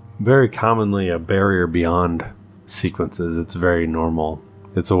there's very commonly a barrier beyond sequences. It's very normal.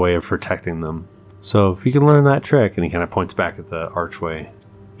 It's a way of protecting them. So if you can learn that trick, and he kind of points back at the archway,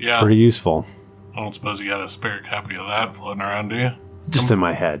 Yeah. pretty useful. I don't suppose you got a spare copy of that floating around, do you? Just in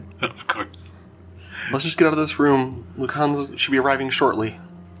my head. Of course. Let's just get out of this room. Lucan should be arriving shortly.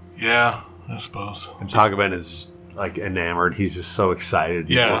 Yeah, I suppose. And Pagaben is just like enamored. He's just so excited.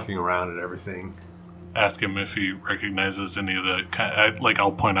 He's Yeah. looking around at everything. Ask him if he recognizes any of the...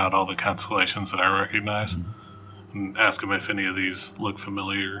 I'll point out all the constellations that I recognize. And ask him if any of these look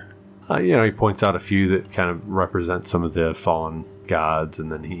familiar. He points out a few that kind of represent some of the fallen gods, and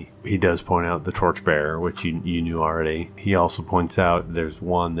then he does point out the torchbearer, which you knew already. He also points out there's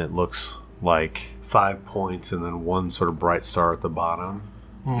one that looks like 5 points and then one sort of bright star at the bottom.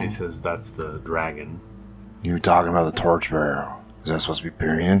 And he says that's the dragon. you were talking about the torchbearer. Is that supposed to be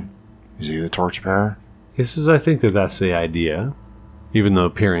Pyrian? Is he the torchbearer? He says, I think that's the idea. Even though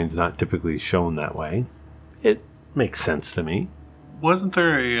Pyrrhon's not typically shown that way. It makes sense to me. Wasn't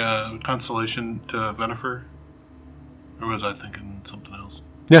there a constellation to Venifer? Or was I thinking something else?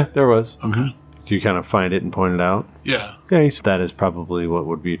 Yeah, there was. Okay. Mhm. You kind of find it and point it out. Yeah. Yeah, that is probably what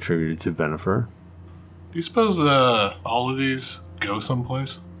would be attributed to Venifer. Do you suppose all of these go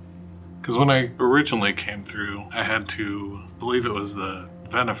someplace? Because when I originally came through, I had to believe it was the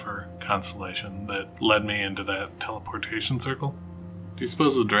Venifer constellation that led me into that teleportation circle. Do you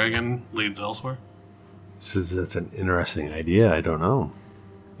suppose the dragon leads elsewhere? Says that's an interesting idea. I don't know.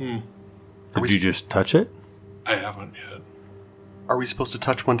 Did we you just touch it? I haven't yet. Are we supposed to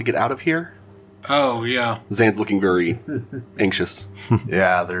touch one to get out of here? Oh, yeah. Zan's looking very anxious.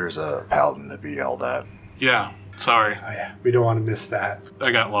 Yeah, there's a paladin to be yelled at. Yeah. Sorry. oh yeah, we don't want to miss that.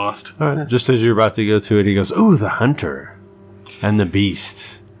 I got lost. All right. Just as you're about to go to it, he goes, "Ooh, the hunter and the beast,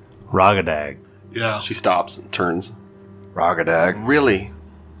 Ragadag." Yeah. She stops and turns. Ragadag. Really?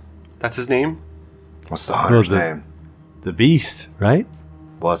 That's his name? What's the hunter's the- name? The beast, right?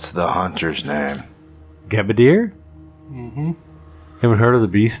 What's the hunter's name? Gebadir? Mm-hmm. Haven't heard of the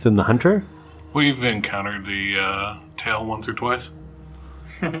beast and the hunter? We've encountered the tail once or twice.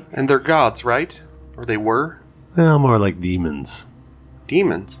 And they're gods, right? Or they were? Well, more like demons.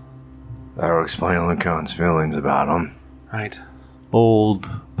 Demons. That'll explain Lucan's feelings about him. Right. Old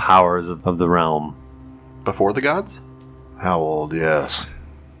powers of the realm. Before the gods? How old? Yes.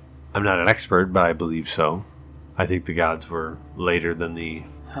 I'm not an expert, but I believe so. I think the gods were later than the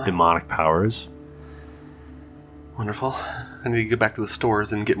demonic powers. Wonderful. I need to get back to the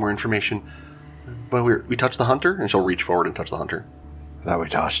stores and get more information. But we touch the hunter, and she'll reach forward and touch the hunter. I thought we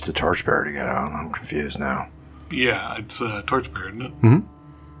touched the torchbearer to get out. I'm confused now. Yeah, it's Torchbearer, isn't it? Mhm.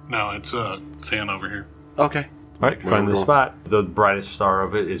 No, it's Zan over here. Okay. All right, find the spot. The brightest star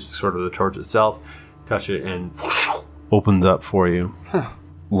of it is sort of the torch itself. Touch it and opens up for you.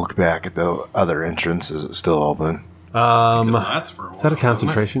 Look back at the other entrance. Is it still open? It lasts for a while. Is that a doesn't it?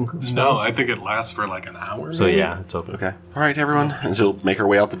 concentration spell? No, I think it lasts for like an hour. So yeah, it's open. Okay. All right, everyone. And she'll make her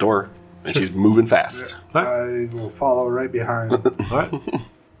way out the door. And she's moving fast. I will follow right behind. All right.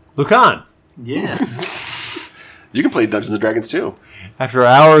 Lucan, Yes. You can play Dungeons & Dragons, too. after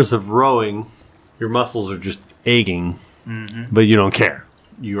hours of rowing, your muscles are just aching, but you don't care.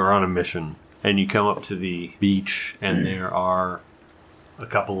 You are on a mission. And you come up to the beach, and there are a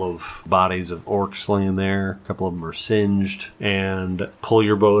couple of bodies of orcs laying there. A couple of them are singed. And pull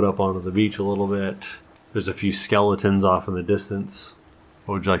your boat up onto the beach a little bit. There's a few skeletons off in the distance.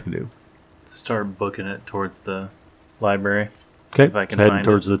 What would you like to do? Start booking it towards the library. Okay, If I can heading find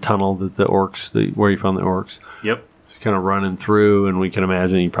towards the tunnel that the orcs, where you found the orcs. Yep. So kind of running through, and we can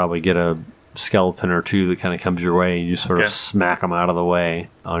imagine you probably get a skeleton or two that kind of comes your way, and you just sort of smack them out of the way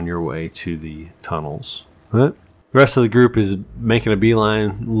on your way to the tunnels. All right. The rest of the group is making a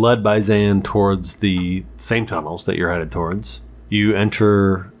beeline, led by Zan, towards the same tunnels that you're headed towards. You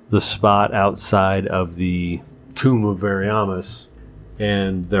enter the spot outside of the tomb of Variamus,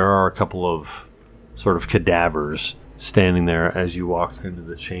 and there are a couple of sort of cadavers standing there as you walk into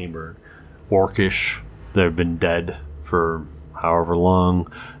the chamber. Orcish. They've been dead for however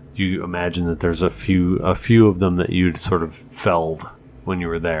long. You imagine that there's a few of them that you'd sort of felled when you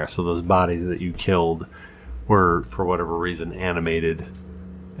were there. So those bodies that you killed were, for whatever reason, animated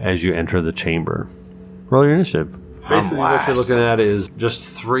as you enter the chamber. Roll your initiative. Basically, what you're looking at is just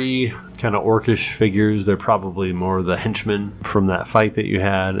 3 kind of orcish figures. They're probably more the henchmen from that fight that you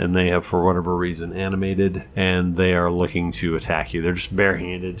had, and they have, for whatever reason, animated, and they are looking to attack you. They're just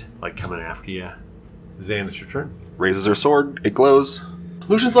barehanded, like coming after you. Zan, it's your turn. Raises her sword. It glows.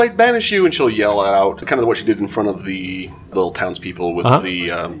 Lucian's light, banish you, and she'll yell out kind of what she did in front of the little townspeople with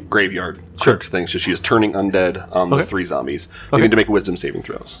the graveyard thing. So she is turning undead on the 3 zombies. You need to make wisdom saving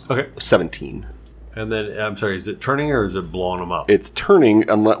throws. Okay. 17. And then, I'm sorry, is it turning or is it blowing them up? It's turning,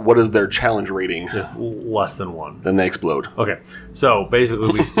 unless, what is their challenge rating? It's less than 1. Then they explode. Okay, so basically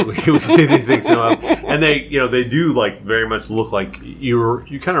we see these things come up, and they do like very much look like you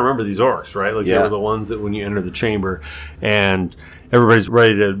kind of remember these orcs, right? Like they were the ones that when you enter the chamber, and everybody's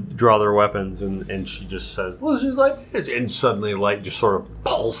ready to draw their weapons, and she just says, "Lucian's light," and suddenly light just sort of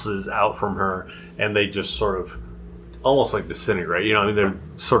pulses out from her, and they just sort of almost like disintegrate. You know, I mean, they're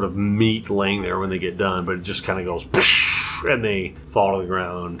sort of meat laying there when they get done, but it just kind of goes, and they fall to the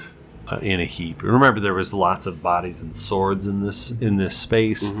ground in a heap. Remember, there was lots of bodies and swords in this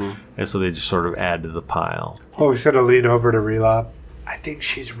space, and so they just sort of add to the pile. Oh, he's going to lean over to Relop. I think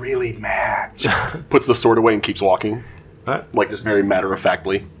she's really mad. Puts the sword away and keeps walking. All right. Like just very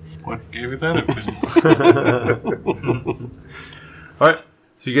matter-of-factly. What gave you that opinion? All right.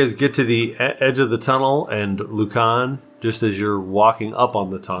 So you guys get to the edge of the tunnel, and Lucan, just as you're walking up on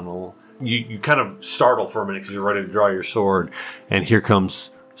the tunnel, you kind of startle for a minute because you're ready to draw your sword, and here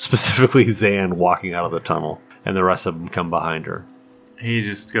comes specifically Zan walking out of the tunnel, and the rest of them come behind her. He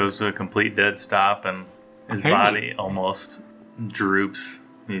just goes to a complete dead stop, and his body almost droops.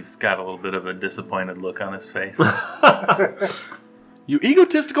 He's got a little bit of a disappointed look on his face. You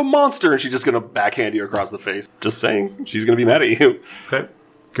egotistical monster! And she's just going to backhand you across the face. Just saying, she's going to be mad at you. Okay.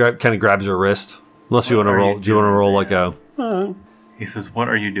 Kind of grabs her wrist. Unless you want to roll. Do you want to roll like a... He says, "What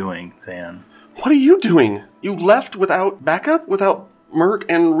are you doing, Zan?" What are you doing? You left without backup? Without Merc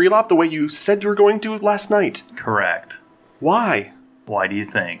and Relop the way you said you were going to last night? Correct. Why? Why do you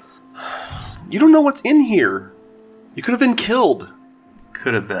think? You don't know what's in here. You could have been killed.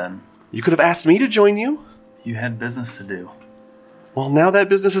 Could have been. You could have asked me to join you. You had business to do. Well, now that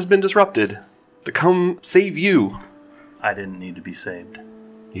business has been disrupted. To come save you. I didn't need to be saved.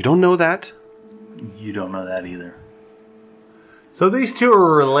 You don't know that? You don't know that either. So these two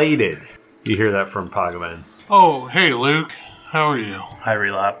are related. You hear that from Pagaman. Oh, hey, Luke. How are you? Hi,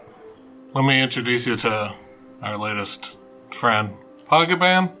 Relop. Let me introduce you to our latest friend.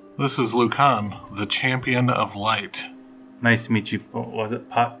 Pagaban, this is Lucan, the champion of light. Nice to meet you. What was it?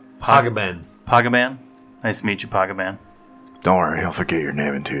 Pagaban. Pagaban? Nice to meet you, Pagaban. Don't worry, he'll forget your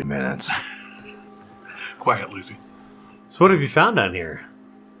name in 2 minutes. Quiet, Lucy. So what have you found down here?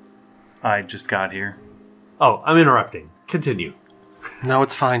 I just got here. Oh, I'm interrupting. Continue. No,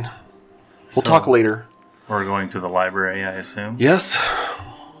 it's fine. We'll talk later. We're going to the library, I assume? Yes.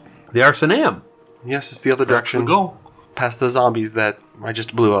 The Arsenam. Yes, it's the other direction. That's the goal. Past the zombies that I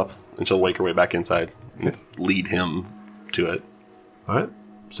just blew up. And she'll wake her way back inside. And lead him to it. All right.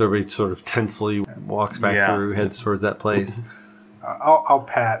 So everybody sort of tensely walks back through, heads towards that place. I'll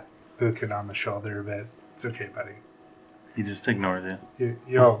pat Lucan on the shoulder a bit. It's okay, buddy. He just ignores you.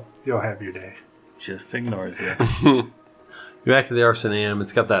 You'll have your day. Just ignores you. You're back to the Arsenam.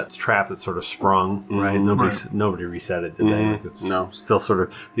 It's got that trap that's sort of sprung, right? Nobody reset it, did they? Like it's still sort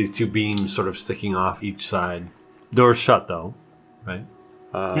of these 2 beams sort of sticking off each side. Door's shut, though, right?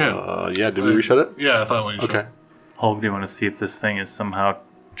 Did we reset it? Yeah, I thought we should. Okay. Hulk, do you want to see if this thing is somehow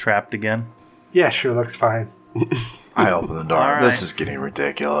trapped again? Yeah, sure, looks fine. I open the door. All right. This is getting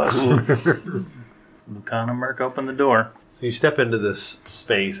ridiculous. Lucan and Merc open the door. So you step into this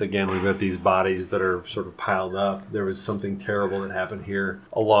space. Again, we've got these bodies that are sort of piled up. There was something terrible that happened here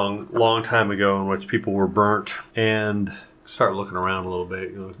a long time ago in which people were burnt. And start looking around a little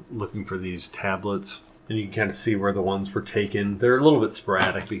bit, looking for these tablets. and you can kind of see where the ones were taken. They're a little bit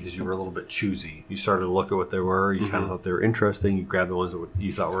sporadic because you were a little bit choosy. You started to look at what they were. You kind of thought they were interesting. You grabbed the ones that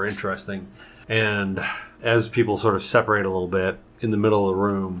you thought were interesting. And as people sort of separate a little bit, in the middle of the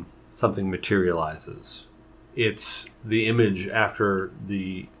room, something materializes. It's the image after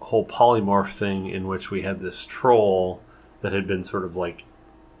the whole polymorph thing in which we had this troll that had been sort of like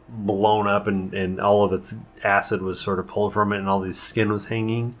blown up and all of its acid was sort of pulled from it and all this skin was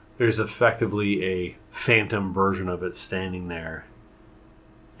hanging. There's effectively a phantom version of it standing there,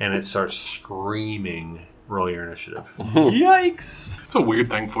 and it starts screaming. Roll your initiative. Yikes! It's a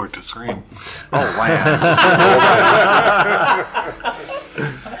weird thing for it to scream. Oh, Lance.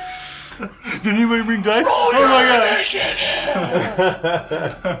 Did anybody bring dice? Oh my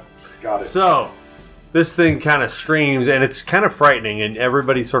god! Got it. So, this thing kind of screams, and it's kind of frightening, and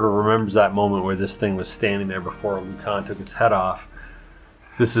everybody sort of remembers that moment where this thing was standing there before Lucan took its head off.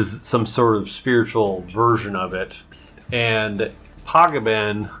 This is some sort of spiritual version of it. And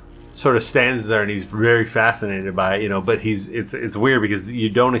Pagaben sort of stands there, and he's very fascinated by it, but it's weird because you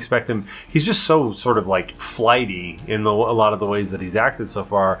don't expect him. He's just so sort of like flighty in a lot of the ways that he's acted so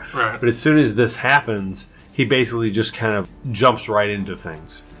far. Right. But as soon as this happens, he basically just kind of jumps right into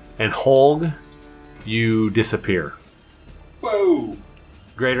things. And Holg, you disappear. Whoa!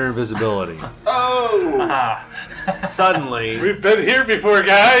 Greater invisibility. Oh! Suddenly, We've been here before,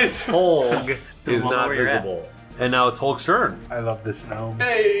 guys. Holg is know not where you're at. visible. And now it's Holg's turn. I love this gnome.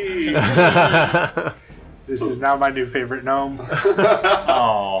 Hey! This is now my new favorite gnome.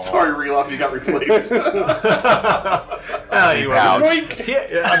 Oh, Sorry, Relop, you got replaced. He pouts.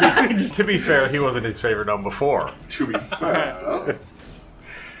 I mean, to be fair, he wasn't his favorite gnome before. To be fair.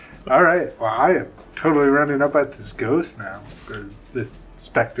 All right. Well, I am totally running up at this ghost now, or this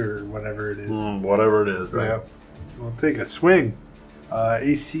specter, or whatever it is. Whatever it is, right? Yeah. We'll take a swing.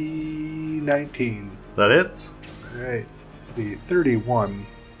 AC 19. That it? All right. The 31.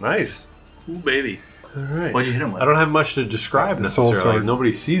 Nice. ooh, baby. All right. What'd you hit him with? I don't have much to describe The soul necessarily. sword.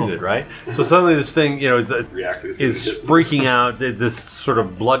 Nobody sees it, right? So suddenly this thing, is freaking out. It's this sort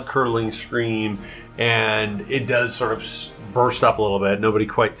of blood-curdling scream, and it does sort of burst up a little bit. Nobody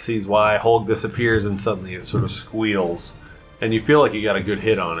quite sees why. Hulk disappears, and suddenly it sort of squeals. And you feel like you got a good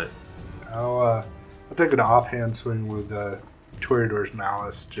hit on it. I'll take an offhand swing with Toreador's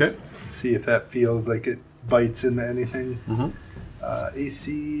Malice. Just see if that feels like it bites into anything.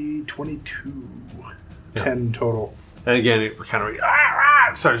 AC 22. 10 total. And again, it kind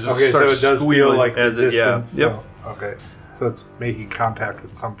of starts Okay, so it does feel squealing like as it- resistance. yeah. So, okay. So it's making contact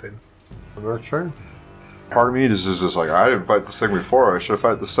with something. Your turn. Part of me is just like, I didn't fight this thing before. I should have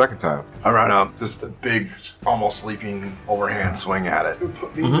fought the second time. I run up, just a big, almost sleeping overhand swing at it.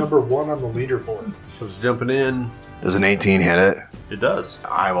 Put me number 1 on the leaderboard. So it's jumping in. Does an 18 hit it? It does.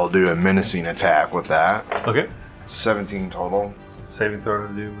 I will do a menacing attack with that. Okay. 17 total. Saving throw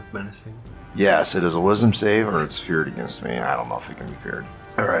to do with menacing. Yes, it is a wisdom save or it's feared against me. I don't know if it can be feared.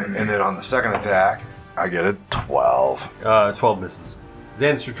 All right, and then on the second attack, I get a 12. 12 misses.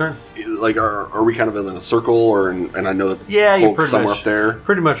 Zan, it's your turn. Like, are we kind of in a circle, and I know that Yeah, you're Hulk's pretty somewhere much up there?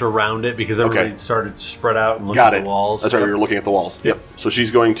 Pretty much around it because everybody Okay. started to spread out and look Got at it. the walls. That's right, we were looking at the walls. Yep. So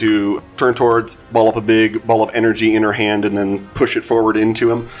she's going to turn towards, ball up a big ball of energy in her hand, and then push it forward into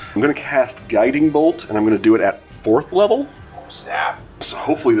him. I'm going to cast Guiding Bolt, and I'm going to do it at 4th level. Snap. So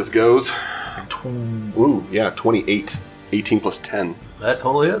hopefully this goes. Ooh, yeah, 28. 18 plus 10. That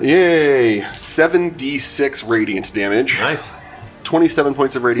totally hits. Yay! 7d6 radiant damage. Nice. 27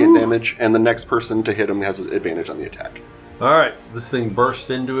 points of radiant damage, and the next person to hit him has an advantage on the attack. All right, so this thing bursts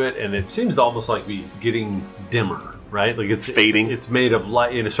into it, and it seems to almost like be getting dimmer, right? Like it's Fading. It's made of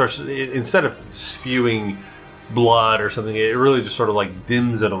light, and it starts instead of spewing blood or something, it really just sort of like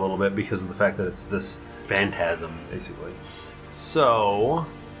dims it a little bit because of the fact that it's this phantasm, basically. So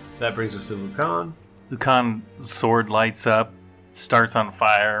that brings us to Lucan. Lucan's sword lights up, starts on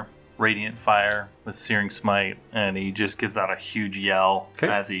fire, radiant fire with searing smite, and he just gives out a huge yell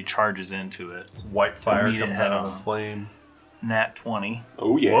as he charges into it. White fire Immediate comes head out on. of the flame. Nat 20.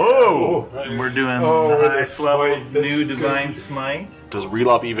 Oh, yeah. Whoa! And we're doing Oh, the with the highest level of smite. This new is gonna divine be- smite. Does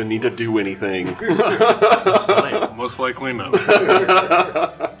Relop even need to do anything? Most likely no.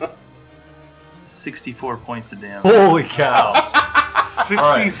 64 points of damage. Holy cow!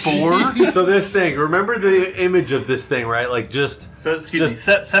 64? So this thing, remember the image of this thing, right? Like just So, excuse me,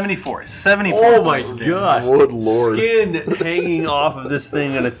 74. 74 oh my points of damage. gosh! Good lord. Skin hanging off of this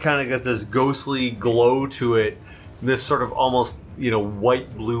thing, and it's kind of got this ghostly glow to it. This sort of almost,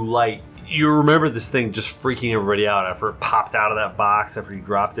 white blue light. You remember this thing just freaking everybody out after it popped out of that box after you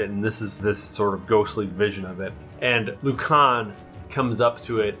dropped it, and this is this sort of ghostly vision of it. And Lucan comes up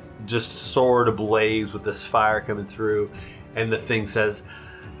to it, just sword ablaze with this fire coming through, and the thing says,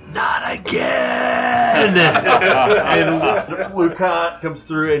 "Not again!" And Lucan comes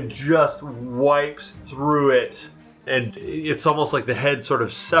through and just wipes through it. And it's almost like the head sort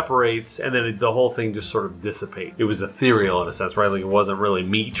of separates, and then the whole thing just sort of dissipates. It was ethereal in a sense, right? Like it wasn't really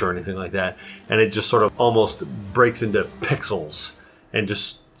meat or anything like that. And it just sort of almost breaks into pixels and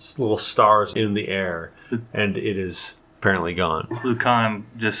just little stars in the air. And it is apparently gone. Lucan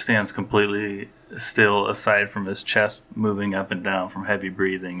just stands completely still, aside from his chest moving up and down from heavy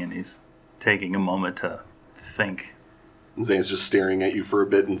breathing, and he's taking a moment to think. Zane's just staring at you for a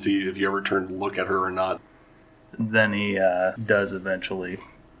bit and sees if you ever turn to look at her or not. Then he does eventually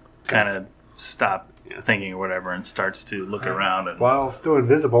kind of stop thinking or whatever and starts to look around. And While still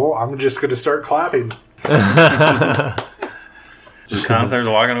invisible, I'm just going to start clapping. Lucan starts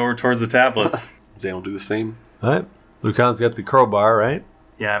walking over towards the tablets. Zane will do the same. All right. Lucan's got the crowbar, right?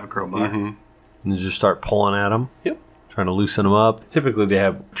 Yeah, I have a crowbar. Mm-hmm. And you just start pulling at them. Yep. Trying to loosen them up. Typically, they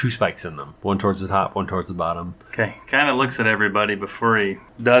have 2 spikes in them. One towards the top, one towards the bottom. Okay, kind of looks at everybody before he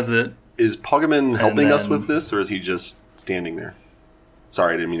does it. Is Poggaman helping us then- with this, or is he just standing there?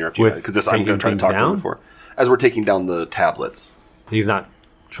 Sorry, I didn't mean to interrupt you, With because I'm going to try to taking talk to him things before. As we're taking down the tablets. He's not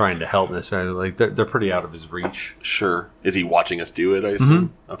trying to help necessarily. Like they're pretty out of his reach. Sure. Is he watching us do it, I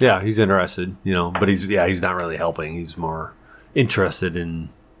assume? Okay. Yeah, he's interested, but he's not really helping. He's more interested in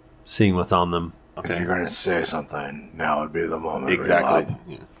seeing what's on them. If Okay. you're going to say something, now would be the moment. Exactly. Rob.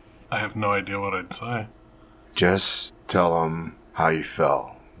 Yeah. I have no idea what I'd say. Just tell them how you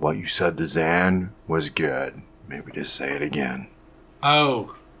felt. What you said to Zan was good. Maybe just say it again.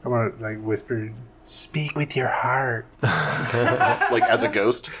 Oh, I want to whisper, "Speak with your heart." Like as a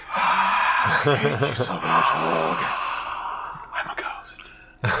ghost? Thank you so much, Hog. I'm a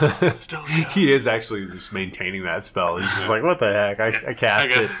ghost. still He is actually just maintaining that spell. He's just like, what the heck? I cast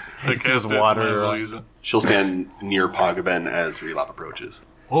it. I cast Just it, water, might as well use it. She'll stand near Poggaman as Relop approaches.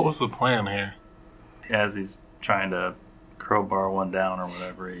 What was the plan here? As he's trying to crowbar one down or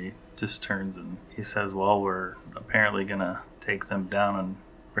whatever, he just turns and he says, "Well, we're apparently going to take them down and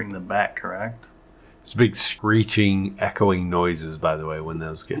bring them back, correct?" It's big screeching, echoing noises, by the way, when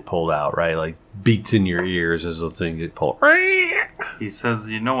those get pulled out, right? Like beats in your ears as those things get pulled. He says,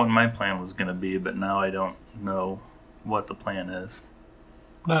 "You know what my plan was going to be, but now I don't know what the plan is."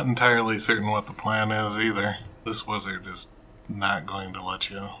 Not entirely certain what the plan is either. This wizard is not going to let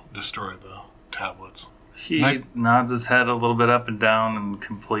you destroy the tablets. He nods his head a little bit up and down in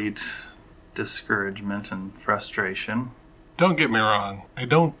complete discouragement and frustration. Don't get me wrong. I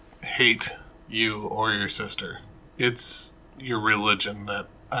don't hate you or your sister. It's your religion that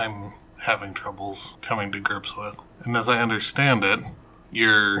I'm having troubles coming to grips with. And as I understand it,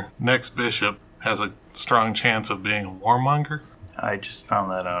 your next bishop has a strong chance of being a warmonger. I just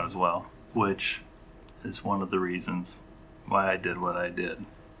found that out as well, which is one of the reasons why I did what I did.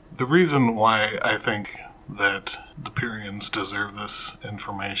 The reason why I think that the Pyrians deserve this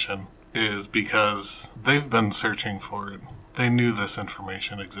information is because they've been searching for it. They knew this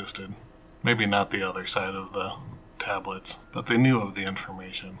information existed. Maybe not the other side of the tablets, but they knew of the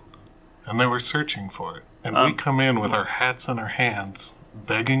information. And they were searching for it. And we come in with our hats in our hands,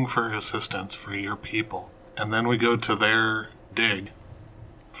 begging for assistance for your people. And then we go to their dig,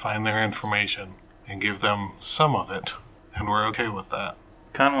 find their information, and give them some of it. And we're okay with that.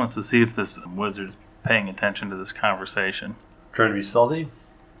 Khan wants to see if this wizard is paying attention to this conversation. Trying to be stealthy?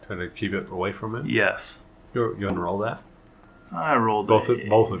 Trying to keep it away from it? Yes. You want to roll that? I rolled Both of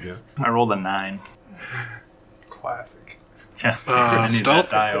you. I rolled a 9. Classic. Yeah, I need stealth?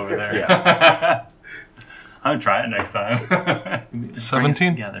 that die over there. Yeah. I'm gonna try it next time. Bring us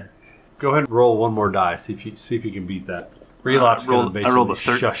 17? together. Go ahead and roll one more die. See if you can beat that. Relapse I rolled- going I to rolled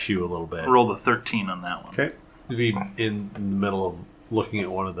basically a shush you a little bit. I rolled a 13 on that one. Okay. To be in the middle of looking at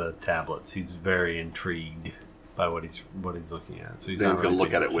one of the tablets, he's very intrigued by what he's looking at. So he's Zane's not going really to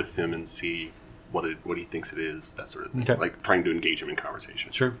look at it paying with him and see what he thinks it is, that sort of thing. Okay. Like trying to engage him in conversation.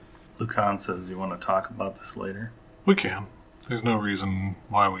 attention. Sure. Lucan says, "You want to talk about this later?" We can. There's no reason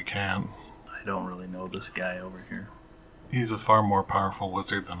why we can't. I don't really know this guy over here. He's a far more powerful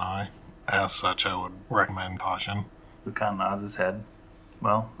wizard than I. As such, I would recommend caution. Lucan nods his head.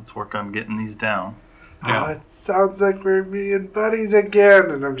 Well, let's work on getting these down. Yeah. Oh, it sounds like we're being buddies again,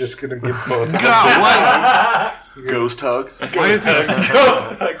 and I'm just gonna give both. of them. God, Ghost hugs. why is this?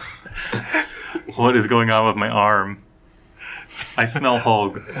 What is going on with my arm? I smell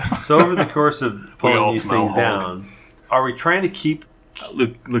Hog. So over the course of We pulling all these smell things Hulk. down, are we trying to keep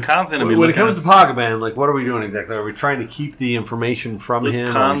Lucan's going to be When it looking comes to Pagaban, like, what are we doing exactly? Are we trying to keep the information from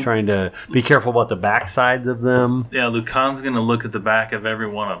him? Are we trying to be careful about the backsides of them? Yeah, Lucan's going to look at the back of every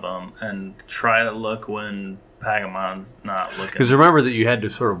one of them and try to look when Pagamon's not looking. Because remember that you had to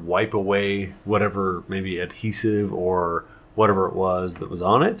sort of wipe away whatever, maybe adhesive or whatever it was that was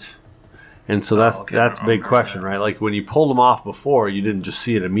on it. And so that's a big question, right? Like when you pulled them off before, you didn't just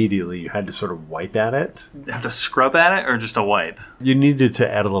see it immediately. You had to sort of wipe at it. You have to scrub at it or just a wipe? You needed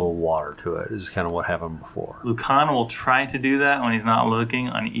to add a little water to it, is kind of what happened before. Lucan will try to do that when he's not looking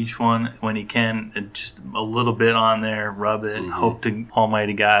on each one when he can. Just a little bit on there, rub it, hope to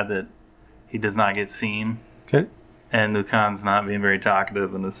Almighty God that he does not get seen. Okay. And Lucan's not being very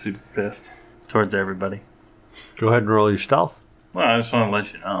talkative and is super pissed towards everybody. Go ahead and roll your stealth. Well, I just want to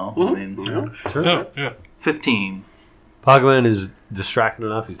let you know. I mean, Sure. Yeah. 15. Pagaman is distracted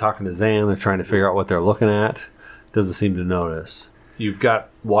enough. He's talking to Zan. They're trying to figure out what they're looking at. Doesn't seem to notice. You've got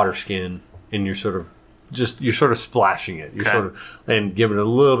water skin, and you're sort of splashing it. You're sort of and giving it a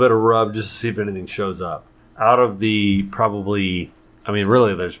little bit of rub just to see if anything shows up. Out of the probably, I mean,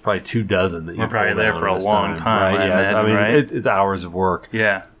 really, there's probably 24 that you're probably there for a long time, right? I imagine, right? It's hours of work.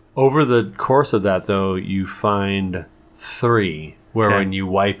 Yeah. Over the course of that, though, you find 3 where when you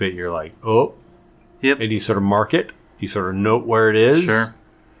wipe it, you're like, oh. Yep. And you sort of mark it. You sort of note where it is. Sure.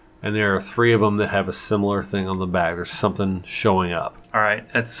 And there are 3 of them that have a similar thing on the back. There's something showing up. All right.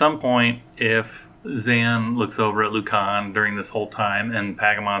 At some point, if Zan looks over at Lucan during this whole time and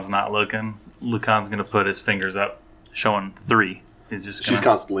Pagamon's not looking, Lucan's going to put his fingers up, showing 3. She's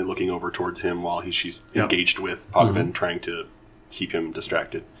constantly looking over towards him while she's engaged with Pagaman, trying to keep him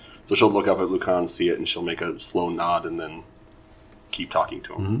distracted. So she'll look up at Lucan, see it, and she'll make a slow nod and then keep talking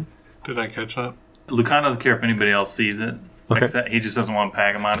to him. Did I catch that? Lucan doesn't care if anybody else sees it. Okay. Except he just doesn't want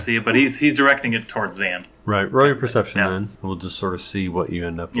Pagamon to see it, but he's directing it towards Zan. Right. Roll your perception then. We'll just sort of see what you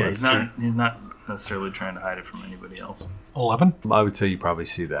end up Yeah, with. he's not necessarily trying to hide it from anybody else. 11. I would say you probably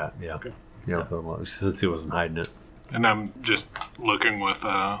see that. Yeah. Okay. Yeah. Since he wasn't hiding it. And I'm just looking with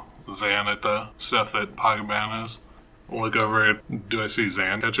Zan at the stuff that Pagaban is. Look over it. Do I see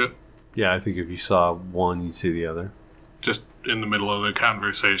Zan catch it? Yeah, I think if you saw one, you'd see the other. Just in the middle of the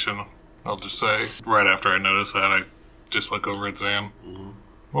conversation, I'll just say, right after I notice that, I just look over at Zan.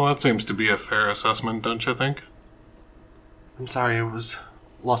 Well, that seems to be a fair assessment, don't you think? I'm sorry, I was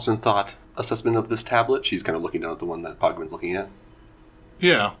lost in thought. Assessment of this tablet? She's kind of looking down at the one that Pagaman's looking at.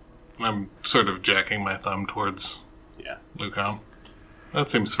 Yeah. I'm sort of jacking my thumb towards Lucan. That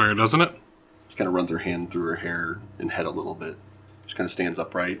seems fair, doesn't it? She kind of runs her hand through her hair and head a little bit. She kind of stands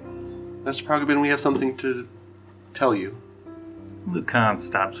upright. Master Pagaman, we have something to tell you. Lucan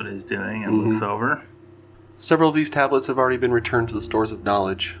stops what he's doing and looks over. Several of these tablets have already been returned to the stores of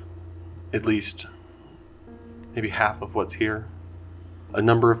knowledge. At least, maybe half of what's here. A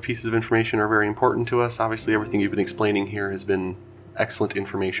number of pieces of information are very important to us. Obviously, everything you've been explaining here has been excellent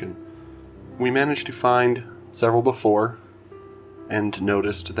information. We managed to find several before, and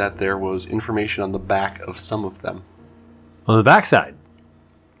noticed that there was information on the back of some of them. On the backside?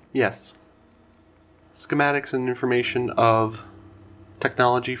 Yes. Schematics and information of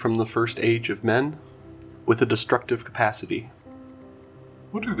technology from the first age of men with a destructive capacity.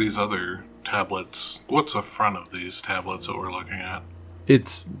 What are these other tablets? What's the front of these tablets that we're looking at?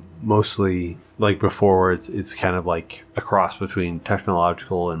 It's mostly, like before, it's kind of like a cross between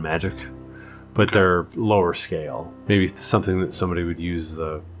technological and magic, but they're lower scale. Maybe something that somebody would use as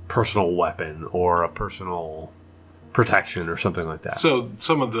a personal weapon or a personal protection or something like that. So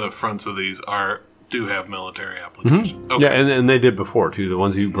some of the fronts of these do have military application. Okay. Yeah, and they did before, too. The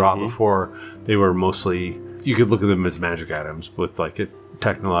ones you brought before, they were mostly, you could look at them as magic items with like a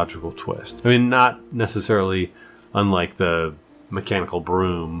technological twist. I mean, not necessarily unlike the mechanical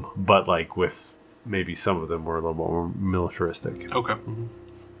broom, but like with maybe some of them were a little more militaristic. Okay.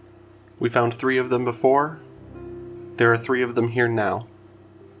 We found 3 of them before. There are 3 of them here now.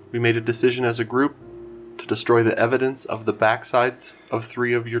 We made a decision as a group to destroy the evidence of the backsides of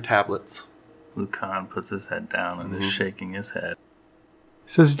 3 of your tablets. Lucan puts his head down and is shaking his head.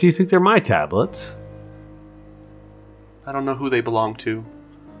 He says, do you think they're my tablets? I don't know who they belong to,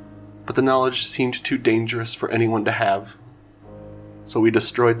 but the knowledge seemed too dangerous for anyone to have. So we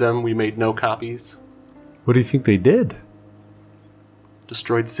destroyed them. We made no copies. What do you think they did?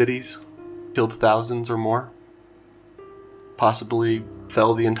 Destroyed cities, killed thousands or more. Possibly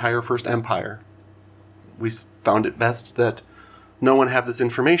fell the entire First Empire. We found it best that no one have this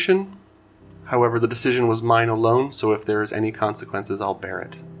information. However, the decision was mine alone, so if there is any consequences, I'll bear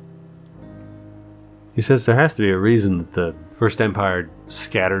it. He says there has to be a reason that the First Empire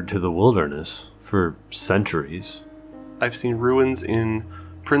scattered to the wilderness for centuries. I've seen ruins in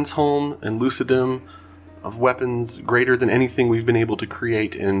Princeholm and Lucidum of weapons greater than anything we've been able to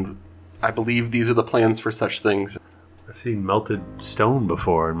create, and I believe these are the plans for such things. I've seen melted stone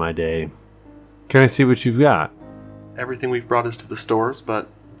before in my day. Can I see what you've got? Everything we've brought is to the stores, but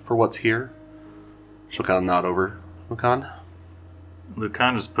for what's here, she'll kind of nod over. Lucan?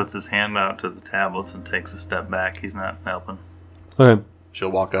 Lucan just puts his hand out to the tablets and takes a step back. He's not helping. Okay. She'll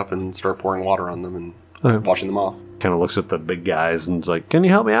walk up and start pouring water on them and Okay. washing them off. Kind of looks at the big guys and is like, can you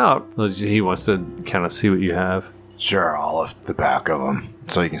help me out? He wants to kind of see what you have. Sure, I'll lift the back of them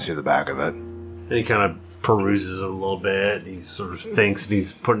so you can see the back of it. And he kind of peruses it a little bit. He sort of thinks, and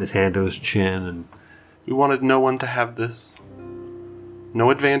he's putting his hand to his chin. And We wanted no one to have this.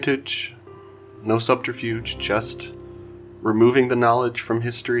 No advantage, no subterfuge, just removing the knowledge from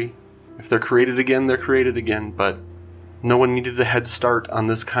history. If they're created again, they're created again, but no one needed a head start on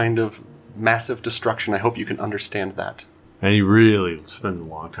this kind of massive destruction. I hope you can understand that. And he really spends a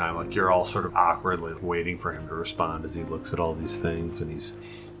long time, like you're all sort of awkwardly waiting for him to respond as he looks at all these things, and he's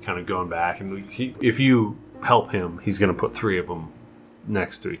kind of going back. And if you help him, he's going to put three of them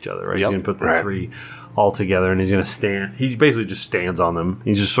next to each other, right? Yep. He's going to put the three all together, and he's going to stand. He basically just stands on them.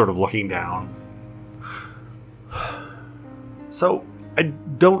 He's just sort of looking down. So I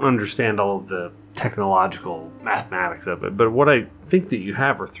don't understand all of the technological mathematics of it, but what I think that you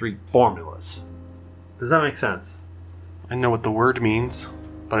have are three formulas. Does that make sense? I know what the word means,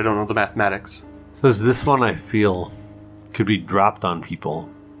 but I don't know the mathematics. So is this one I feel could be dropped on people?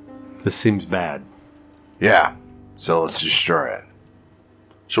 This seems bad. Yeah, so let's destroy it.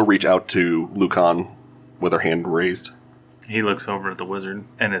 She'll reach out to Lucan with her hand raised. He looks over at the wizard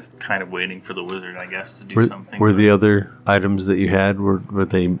and is kind of waiting for the wizard, I guess, to do something. Were the other items that you had, were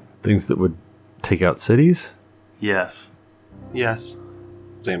they things that would take out cities? Yes. Yes.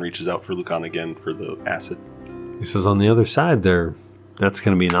 Zan reaches out for Lucan again for the acid. He says on the other side there, that's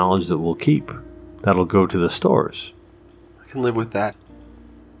going to be knowledge that we'll keep. That'll go to the stores. I can live with that.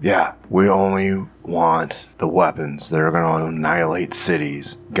 Yeah, we only want the weapons that are going to annihilate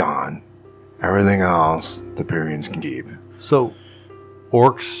cities gone. Everything else, the Pyrians can keep. So,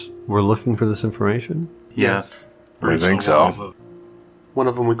 orcs were looking for this information? Yes. I think so. One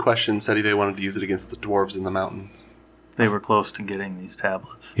of them we questioned said they wanted to use it against the dwarves in the mountains. They were close to getting these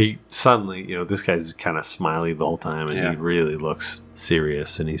tablets. He suddenly, this guy's kind of smiley the whole time, and Yeah. he really looks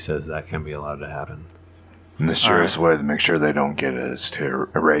serious, and he says that can be allowed to happen. And the surest way to make sure they don't get it is to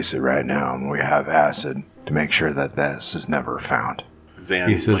erase it right now. And we have acid to make sure that this is never found. Zan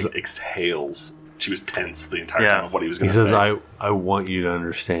He says- exhales. She was tense the entire Yes. time of what he was He going to say. says, I want you to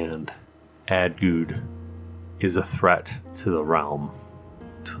understand, Adgud is a threat to the realm.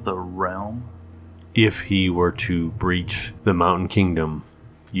 To the realm? If he were to breach the Mountain Kingdom,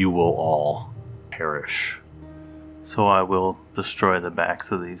 you will all perish. So I will destroy the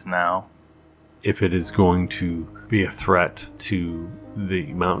backs of these now. If it is going to be a threat to the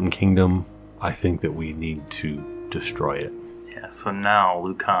Mountain Kingdom, I think that we need to destroy it. Yeah, so now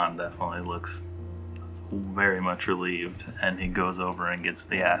Lucan definitely looks very much relieved, and he goes over and gets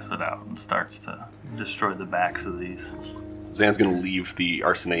the acid out and starts to destroy the backs of these. Zan's going to leave the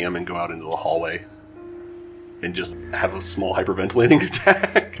Arsenaeum and go out into the hallway and just have a small hyperventilating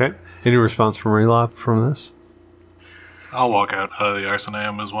attack. Okay. Any response from Relop from this? I'll walk out of the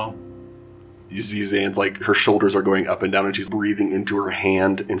Arsenaeum as well. You see Zan's, her shoulders are going up and down, and she's breathing into her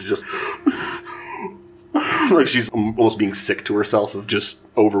hand, and just... like she's almost being sick to herself of just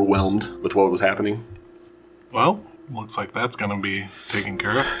overwhelmed with what was happening. Well, looks like that's going to be taken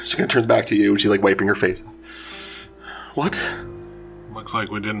care of. She kind of turns back to you, and she's, wiping her face. What? Looks like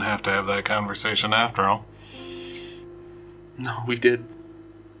we didn't have to have that conversation after all. No, we did.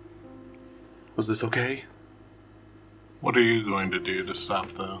 Was this okay? What are you going to do to stop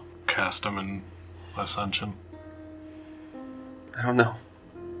the Castum and Ascension? I don't know.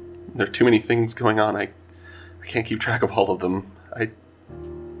 There are too many things going on. I can't keep track of all of them.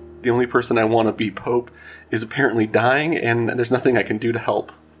 The only person I want to be Pope is apparently dying, and there's nothing I can do to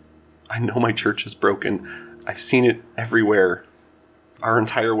help. I know my church is broken. I've seen it everywhere. Our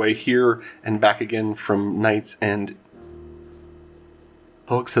entire way here and back again from Knights, and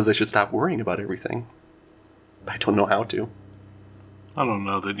Pogue says I should stop worrying about everything. I don't know how to. I don't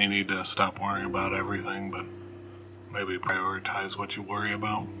know that you need to stop worrying about everything, but maybe prioritize what you worry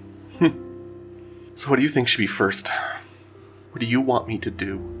about. So what do you think should be first? What do you want me to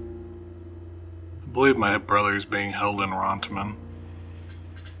do? I believe my brother's being held in Rontaman.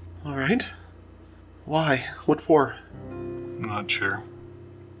 Alright. Why? What for? I'm not sure.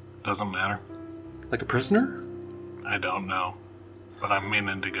 Doesn't matter. Like a prisoner? I don't know. But I'm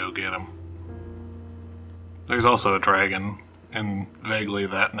meaning to go get him. There's also a dragon in vaguely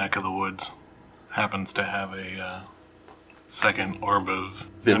that neck of the woods. Happens to have a second orb of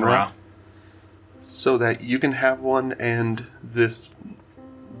Vinra. So that you can have one and this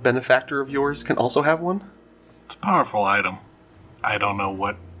benefactor of yours can also have one? It's a powerful item. I don't know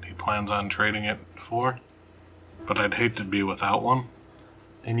what he plans on trading it for, but I'd hate to be without one.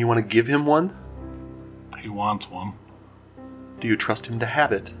 And you want to give him one? He wants one. Do you trust him to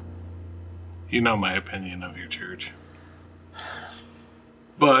have it? You know my opinion of your church.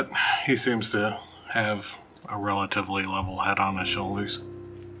 But he seems to have a relatively level head on his shoulders.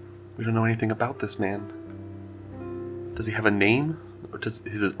 We don't know anything about this man. Does he have a name? Or does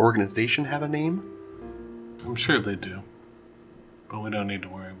his organization have a name? I'm sure they do. But we don't need to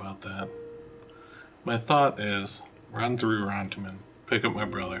worry about that. My thought is, run through Rontaman, pick up my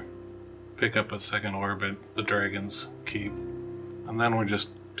brother, pick up a second orb at the Dragon's Keep, and then we're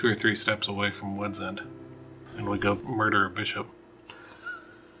just 2 or 3 steps away from Woods End, and we go murder a bishop.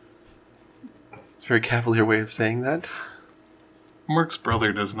 It's a very cavalier way of saying that. Merc's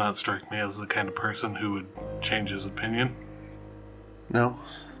brother does not strike me as the kind of person who would change his opinion. No.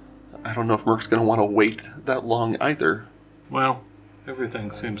 I don't know if Merc's going to want to wait that long either. Well, everything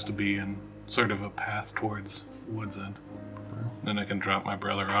seems to be in sort of a path towards Woods End. Then I can drop my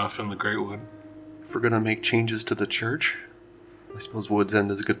brother off in the Greatwood. If we're going to make changes to the church, I suppose Woods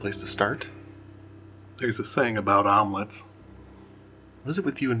End is a good place to start. There's a saying about omelets. What is it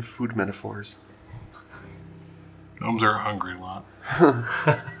with you and food metaphors? Gnomes are a hungry lot.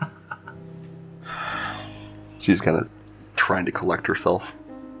 She's kind of trying to collect herself.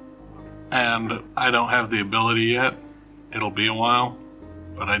 And I don't have the ability yet. It'll be a while.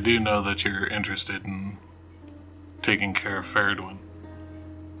 But I do know that you're interested in taking care of Faradwin.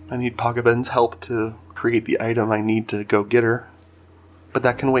 I need Pagaben's help to create the item I need to go get her. But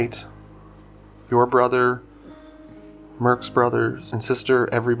that can wait. Your brother, Merc's brothers and sister,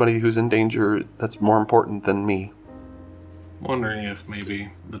 everybody who's in danger, that's more important than me. Wondering if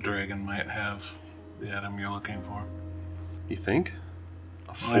maybe the dragon might have the item you're looking for. You think?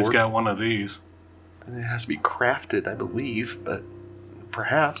 Well, he's got one of these. And it has to be crafted, I believe, but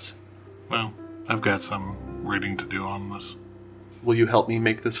perhaps. Well, I've got some reading to do on this. Will you help me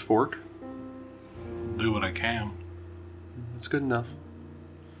make this fork? I'll do what I can. That's good enough.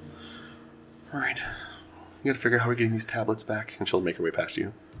 Alright. You gotta figure out how we're getting these tablets back, and she'll make her way past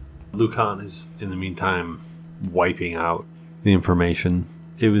you. Lucan is, in the meantime, wiping out the information.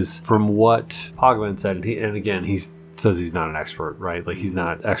 It was from what Pogman said, and again, he says he's not an expert, right? Like, he's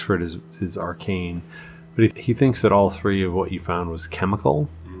not expert as arcane, but he thinks that all 3 of what you found was chemical.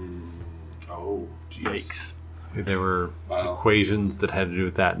 Oh, Yikes. There were equations that had to do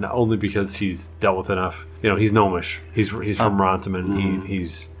with that, not only because he's dealt with enough, he's gnomish. He's from Rontaman.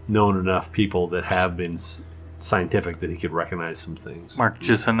 He's known enough people that have been scientific that he could recognize some things. Mark,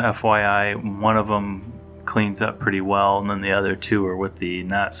 just an FYI, one of them cleans up pretty well, and then the other 2 are with the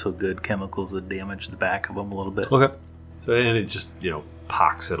not so good chemicals that damage the back of them a little bit. Okay. So, and it just,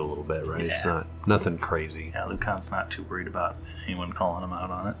 pox it a little bit, right? Yeah. It's nothing crazy. Yeah, Lucan's not too worried about anyone calling him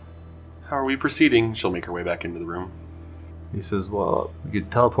out on it. How are we proceeding? She'll make her way back into the room. He says, well, you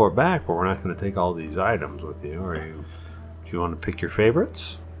could teleport back, but we're not going to take all these items with you. Do you want to pick your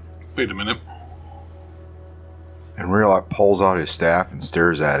favorites? Wait a minute. And Real pulls out his staff and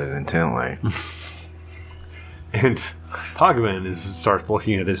stares at it intently. And Pogman starts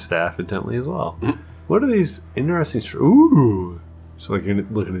looking at his staff intently as well. What are these interesting Ooh! So like you're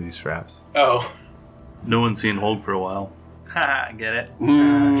looking at these straps. Oh. No one's seen Hold for a while. Ha, get it?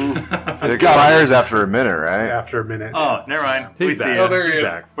 It expires after a minute, right? After a minute. Oh, never mind. We see back. it. Oh, there he is.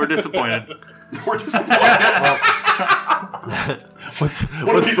 Back. We're disappointed. We're disappointed.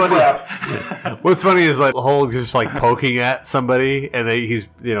 What's funny is like Hulk's just like poking at somebody, and he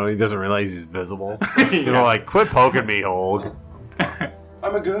doesn't realize he's visible. Like, quit poking me, Hulk.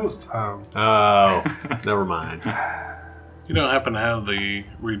 I'm a ghost. Oh, never mind. You don't happen to have the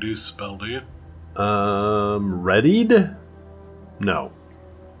reduce spell, do you? Readied? No.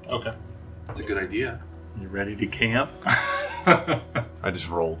 Okay. That's a good idea. You ready to camp? I just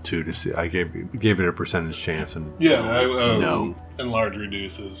rolled 2 to see. I gave it a percentage chance, and Yeah, no. Enlarge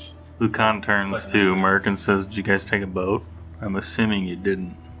reduces. Lucan turns to Merc and says, did you guys take a boat? I'm assuming you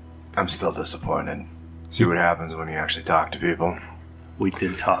didn't. I'm still disappointed. See what happens when you actually talk to people. We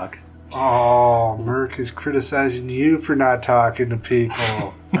did talk. Oh, Merc is criticizing you for not talking to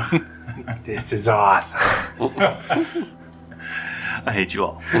people. This is awesome. I hate you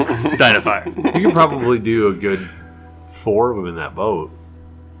all. Die to fire. You can probably do a good 4 of them in that boat.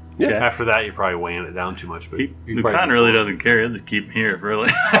 Okay. After that, you're probably weighing it down too much. But Lucan really doesn't care. He'll just keep me here, really.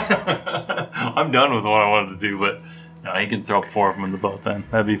 I'm done with what I wanted to do, but no, he can throw 4 of them in the boat then.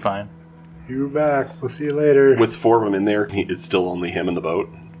 That'd be fine. You're back. We'll see you later. With 4 of them in there, it's still only him in the boat,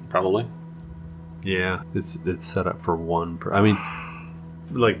 probably. Yeah, it's set up for 1 per. I mean,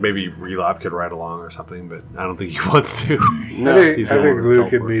 like maybe Relop could ride along or something, but I don't think he wants to. No, I think gonna Lucan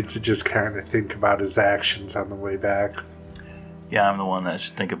teleport. needs to just kind of think about his actions on the way back. Yeah, I'm the one that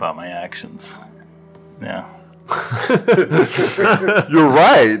should think about my actions. Yeah. You're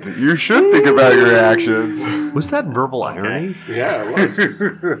right. You should think about your actions. Was that verbal irony? Yeah,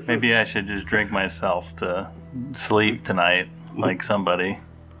 it was. Maybe I should just drink myself to sleep tonight, like somebody.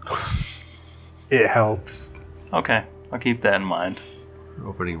 It helps. Okay, I'll keep that in mind.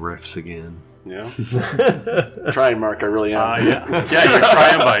 Opening riffs again. Yeah. Trying, Mark. I really am. Yeah, you're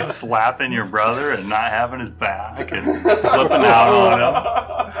trying by slapping your brother and not having his back and flipping out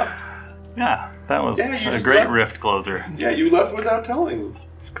on him. Yeah, that was Yeah, you a just great left. rift closer. Yeah, you left without telling.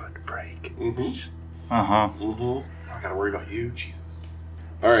 It's going to break. Uh-huh. I gotta worry about you, Jesus.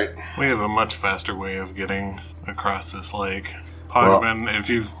 All right. We have a much faster way of getting across this lake. Pogman, if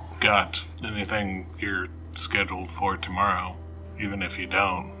you've got anything you're scheduled for tomorrow, even if you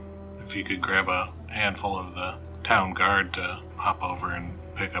don't, if you could grab a handful of the town guard to hop over and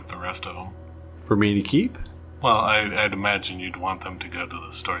pick up the rest of them. For me to keep? Well, I'd imagine you'd want them to go to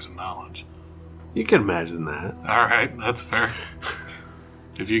the stores of knowledge. You can imagine that. All right, that's fair.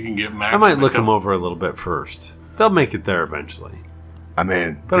 If you can get Max, I might to look come- them over a little bit first. They'll make it there eventually. I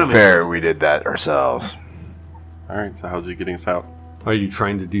mean, But to I be mean- fair, we did that ourselves. All right. So how's he getting us out? Are you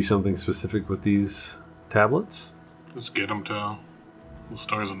trying to do something specific with these tablets? Just get them to the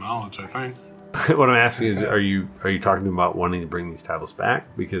stores of knowledge, I think. What I'm asking is, are you talking about wanting to bring these tablets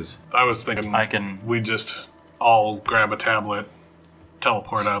back? Because I was thinking I can. we just all grab a tablet,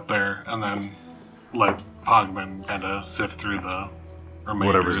 teleport out there, and then let Pogman kind of sift through the remainders.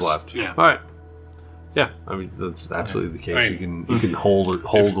 whatever's left. Yeah. All right. Yeah, I mean that's absolutely the case. Right. You can hold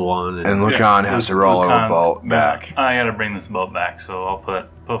one And Lucan has to roll over the boat back. I gotta bring this boat back, so I'll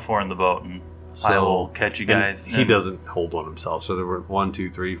put 4 in the boat and I will catch you guys. He doesn't hold one himself. So there were 1,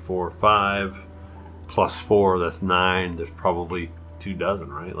 2, 3, 4, 5 plus 4. That's 9. There's probably 24,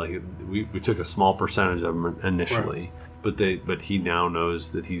 right? Like we took a small percentage of them initially, but he now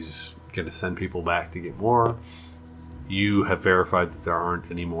knows that he's going to send people back to get more. You have verified that there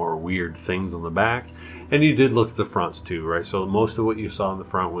aren't any more weird things on the back, and you did look at the fronts too, right? So most of what you saw in the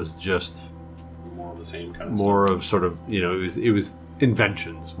front was just More of the same kind of more of sort of, it was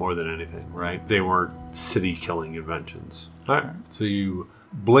inventions more than anything, right? They weren't city-killing inventions. All right. So you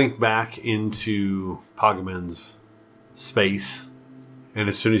blink back into Pogman's space, and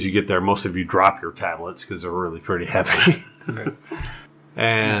as soon as you get there, most of you drop your tablets because they're really pretty heavy.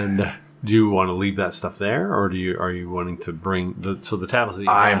 And do you want to leave that stuff there, or are you wanting to bring the tablets that you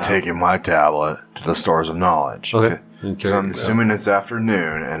I'm have? taking my tablet to the stores of knowledge. Okay. So I'm assuming it's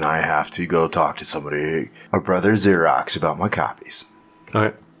afternoon, and I have to go talk to somebody, a brother Xerox, about my copies.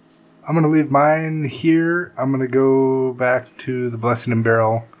 Okay. I'm going to leave mine here. I'm going to go back to the Blessing and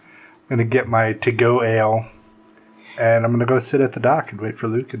Barrel. I'm going to get my to-go ale. And I'm going to go sit at the dock and wait for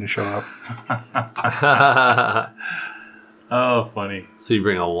Lucan to show up. Oh, funny. So you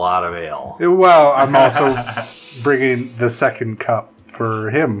bring a lot of ale. Well, I'm also bringing the second cup for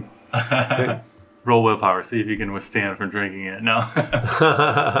him. Roll willpower. See if you can withstand from drinking it. No.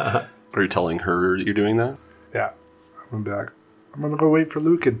 Are you telling her you're doing that? Yeah. I'm back. I'm going to go wait for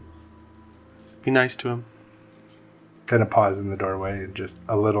Lucan. Be nice to him. Kind of pause in the doorway and just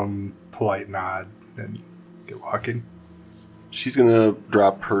a little polite nod and get walking. She's going to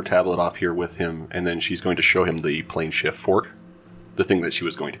drop her tablet off here with him, and then she's going to show him the plane shift fork. The thing that she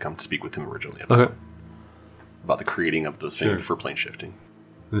was going to come to speak with him originally about. Okay. About the creating of the thing Sure. for plane shifting.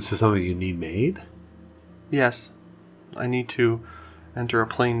 This is something you need made? Yes. I need to enter a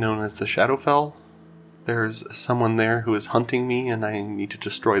plane known as the Shadowfell. There's someone there who is hunting me, and I need to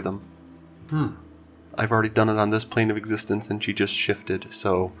destroy them. I've already done it on this plane of existence, and she just shifted,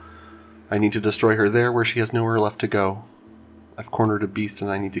 so I need to destroy her there where she has nowhere left to go. I've cornered a beast,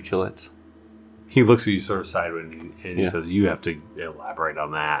 and I need to kill it. He looks at you sort of sideways and he says, you have to elaborate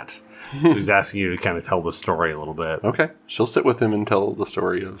on that. He's asking you to kind of tell the story a little bit. Okay. She'll sit with him and tell the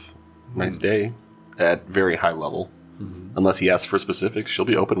story of Knight's Day at very high level. Unless he asks for specifics, she'll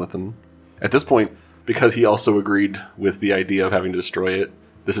be open with him. At this point, because he also agreed with the idea of having to destroy it,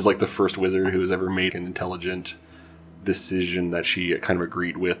 this is like the first wizard who has ever made an intelligent decision that she kind of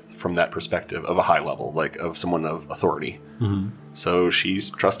agreed with from that perspective of a high level, like of someone of authority. So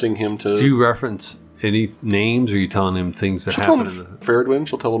she's trusting him to... Do you reference Any names, or are you telling him things that She'll tell happen? him Faradwin,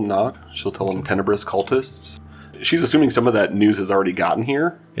 she'll tell him Nog, she'll tell him Tenebrous cultists. She's assuming some of that news has already gotten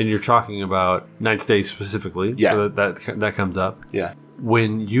here. And you're talking about Knight's Day specifically. Yeah. So that comes up. Yeah.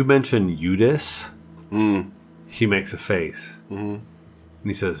 When you mention Eudes, he makes a face. Mm-hmm. And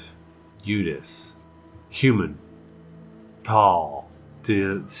he says, Eudes. Human. Tall. Do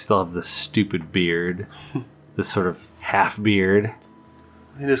you still have the stupid beard? This sort of half beard?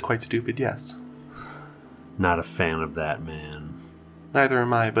 It is quite stupid, yes. Not a fan of that man. Neither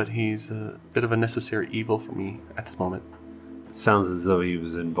am I, but he's a bit of a necessary evil for me at this moment. It sounds as though he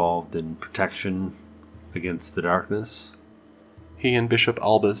was involved in protection against the darkness. He and Bishop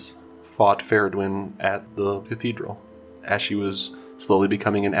Albus fought Faradwin at the cathedral, as she was slowly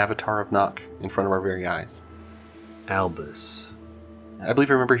becoming an avatar of Nock in front of our very eyes. Albus. I believe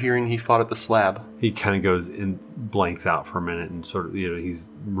I remember hearing he fought at the slab. He kind of goes and blanks out for a minute and sort of, he's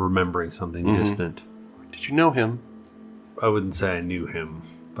remembering something distant. Did you know him? I wouldn't say I knew him,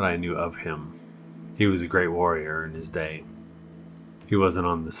 but I knew of him. He was a great warrior in his day. He wasn't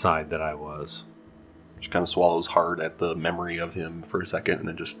on the side that I was. She kind of swallows hard at the memory of him for a second and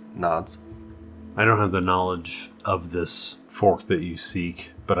then just nods. I don't have the knowledge of this fork that you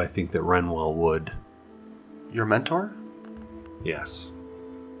seek, but I think that Renwell would. Your mentor? Yes.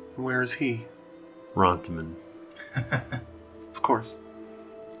 Where is he? Rontaman. Of course.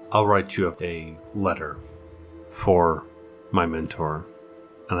 I'll write you up a letter for my mentor,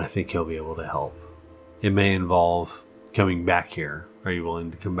 and I think he'll be able to help. It may involve coming back here. Are you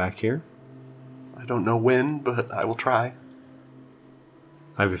willing to come back here? I don't know when, but I will try.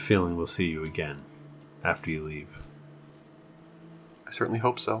 I have a feeling we'll see you again after you leave. I certainly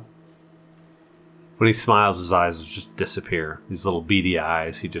hope so. When he smiles, his eyes just disappear. These little beady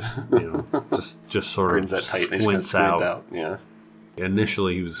eyes. He just, just sort Grins of that tight and just kind of squints squint out. out. Yeah.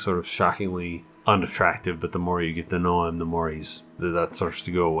 Initially, he was sort of shockingly unattractive, but the more you get to know him, the more that starts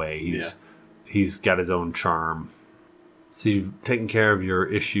to go away. He's got his own charm. So you've taken care of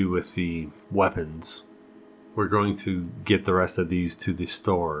your issue with the weapons. We're going to get the rest of these to the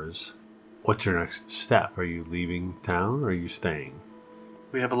stores. What's your next step? Are you leaving town or are you staying?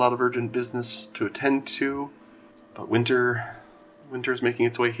 We have a lot of urgent business to attend to, but winter's making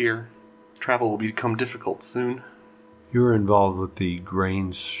its way here. Travel will become difficult soon. You were involved with the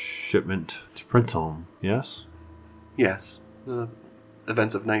grain shipment to Princeholm, yes? Yes, the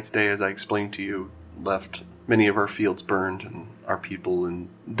events of Knight's Day, as I explained to you, left many of our fields burned and our people in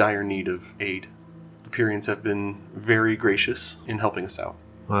dire need of aid. The Pyrians have been very gracious in helping us out.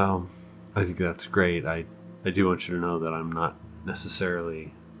 Well, I think that's great. I do want you to know that I'm not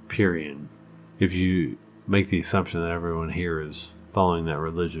necessarily Pyrian. If you make the assumption that everyone here is following that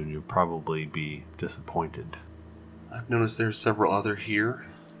religion, you'll probably be disappointed. I've noticed there's several other here.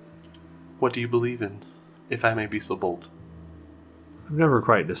 What do you believe in, if I may be so bold? I've never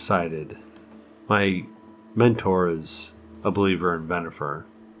quite decided. My mentor is a believer in Venifer.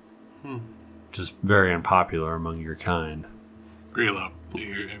 Just very unpopular among your kind. Grelop,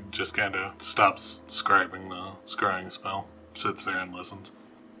 he just kind of stops scribing the scrying spell, sits there and listens.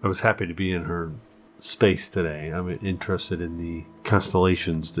 I was happy to be in her space today. I'm interested in the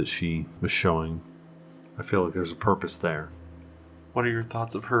constellations that she was showing. I feel like there's a purpose there. What are your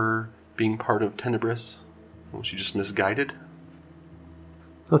thoughts of her being part of Tenebrous? Was she just misguided?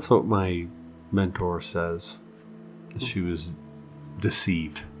 That's what my mentor says. She was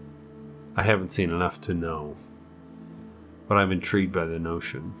deceived. I haven't seen enough to know, but I'm intrigued by the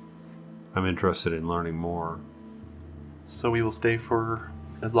notion. I'm interested in learning more. So we will stay for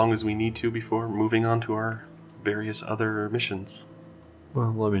as long as we need to before moving on to our various other missions.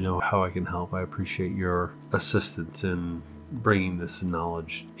 Well, let me know how I can help. I appreciate your assistance in bringing this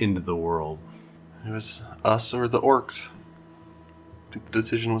knowledge into the world. It was us or the orcs. I think the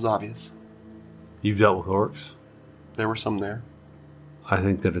decision was obvious. You've dealt with orcs? There were some there. I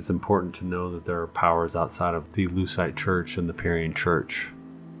think that it's important to know that there are powers outside of the Lucite Church and the Pyrian Church.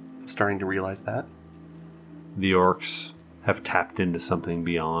 I'm starting to realize that. The orcs have tapped into something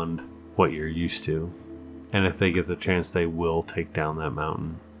beyond what you're used to. And if they get the chance, they will take down that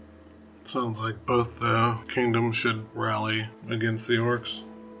mountain. Sounds like both the kingdoms should rally against the orcs.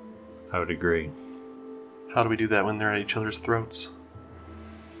 I would agree. How do we do that when they're at each other's throats?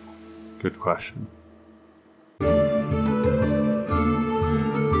 Good question.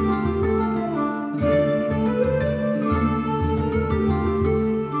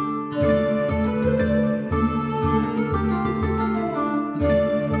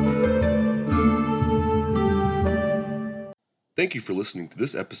 Thank you for listening to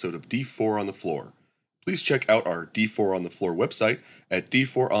this episode of D4 on the Floor. Please check out our D4 on the Floor website at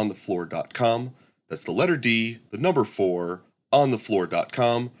d4onthefloor.com. That's the letter D, the number 4,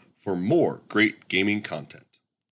 onthefloor.com for more great gaming content.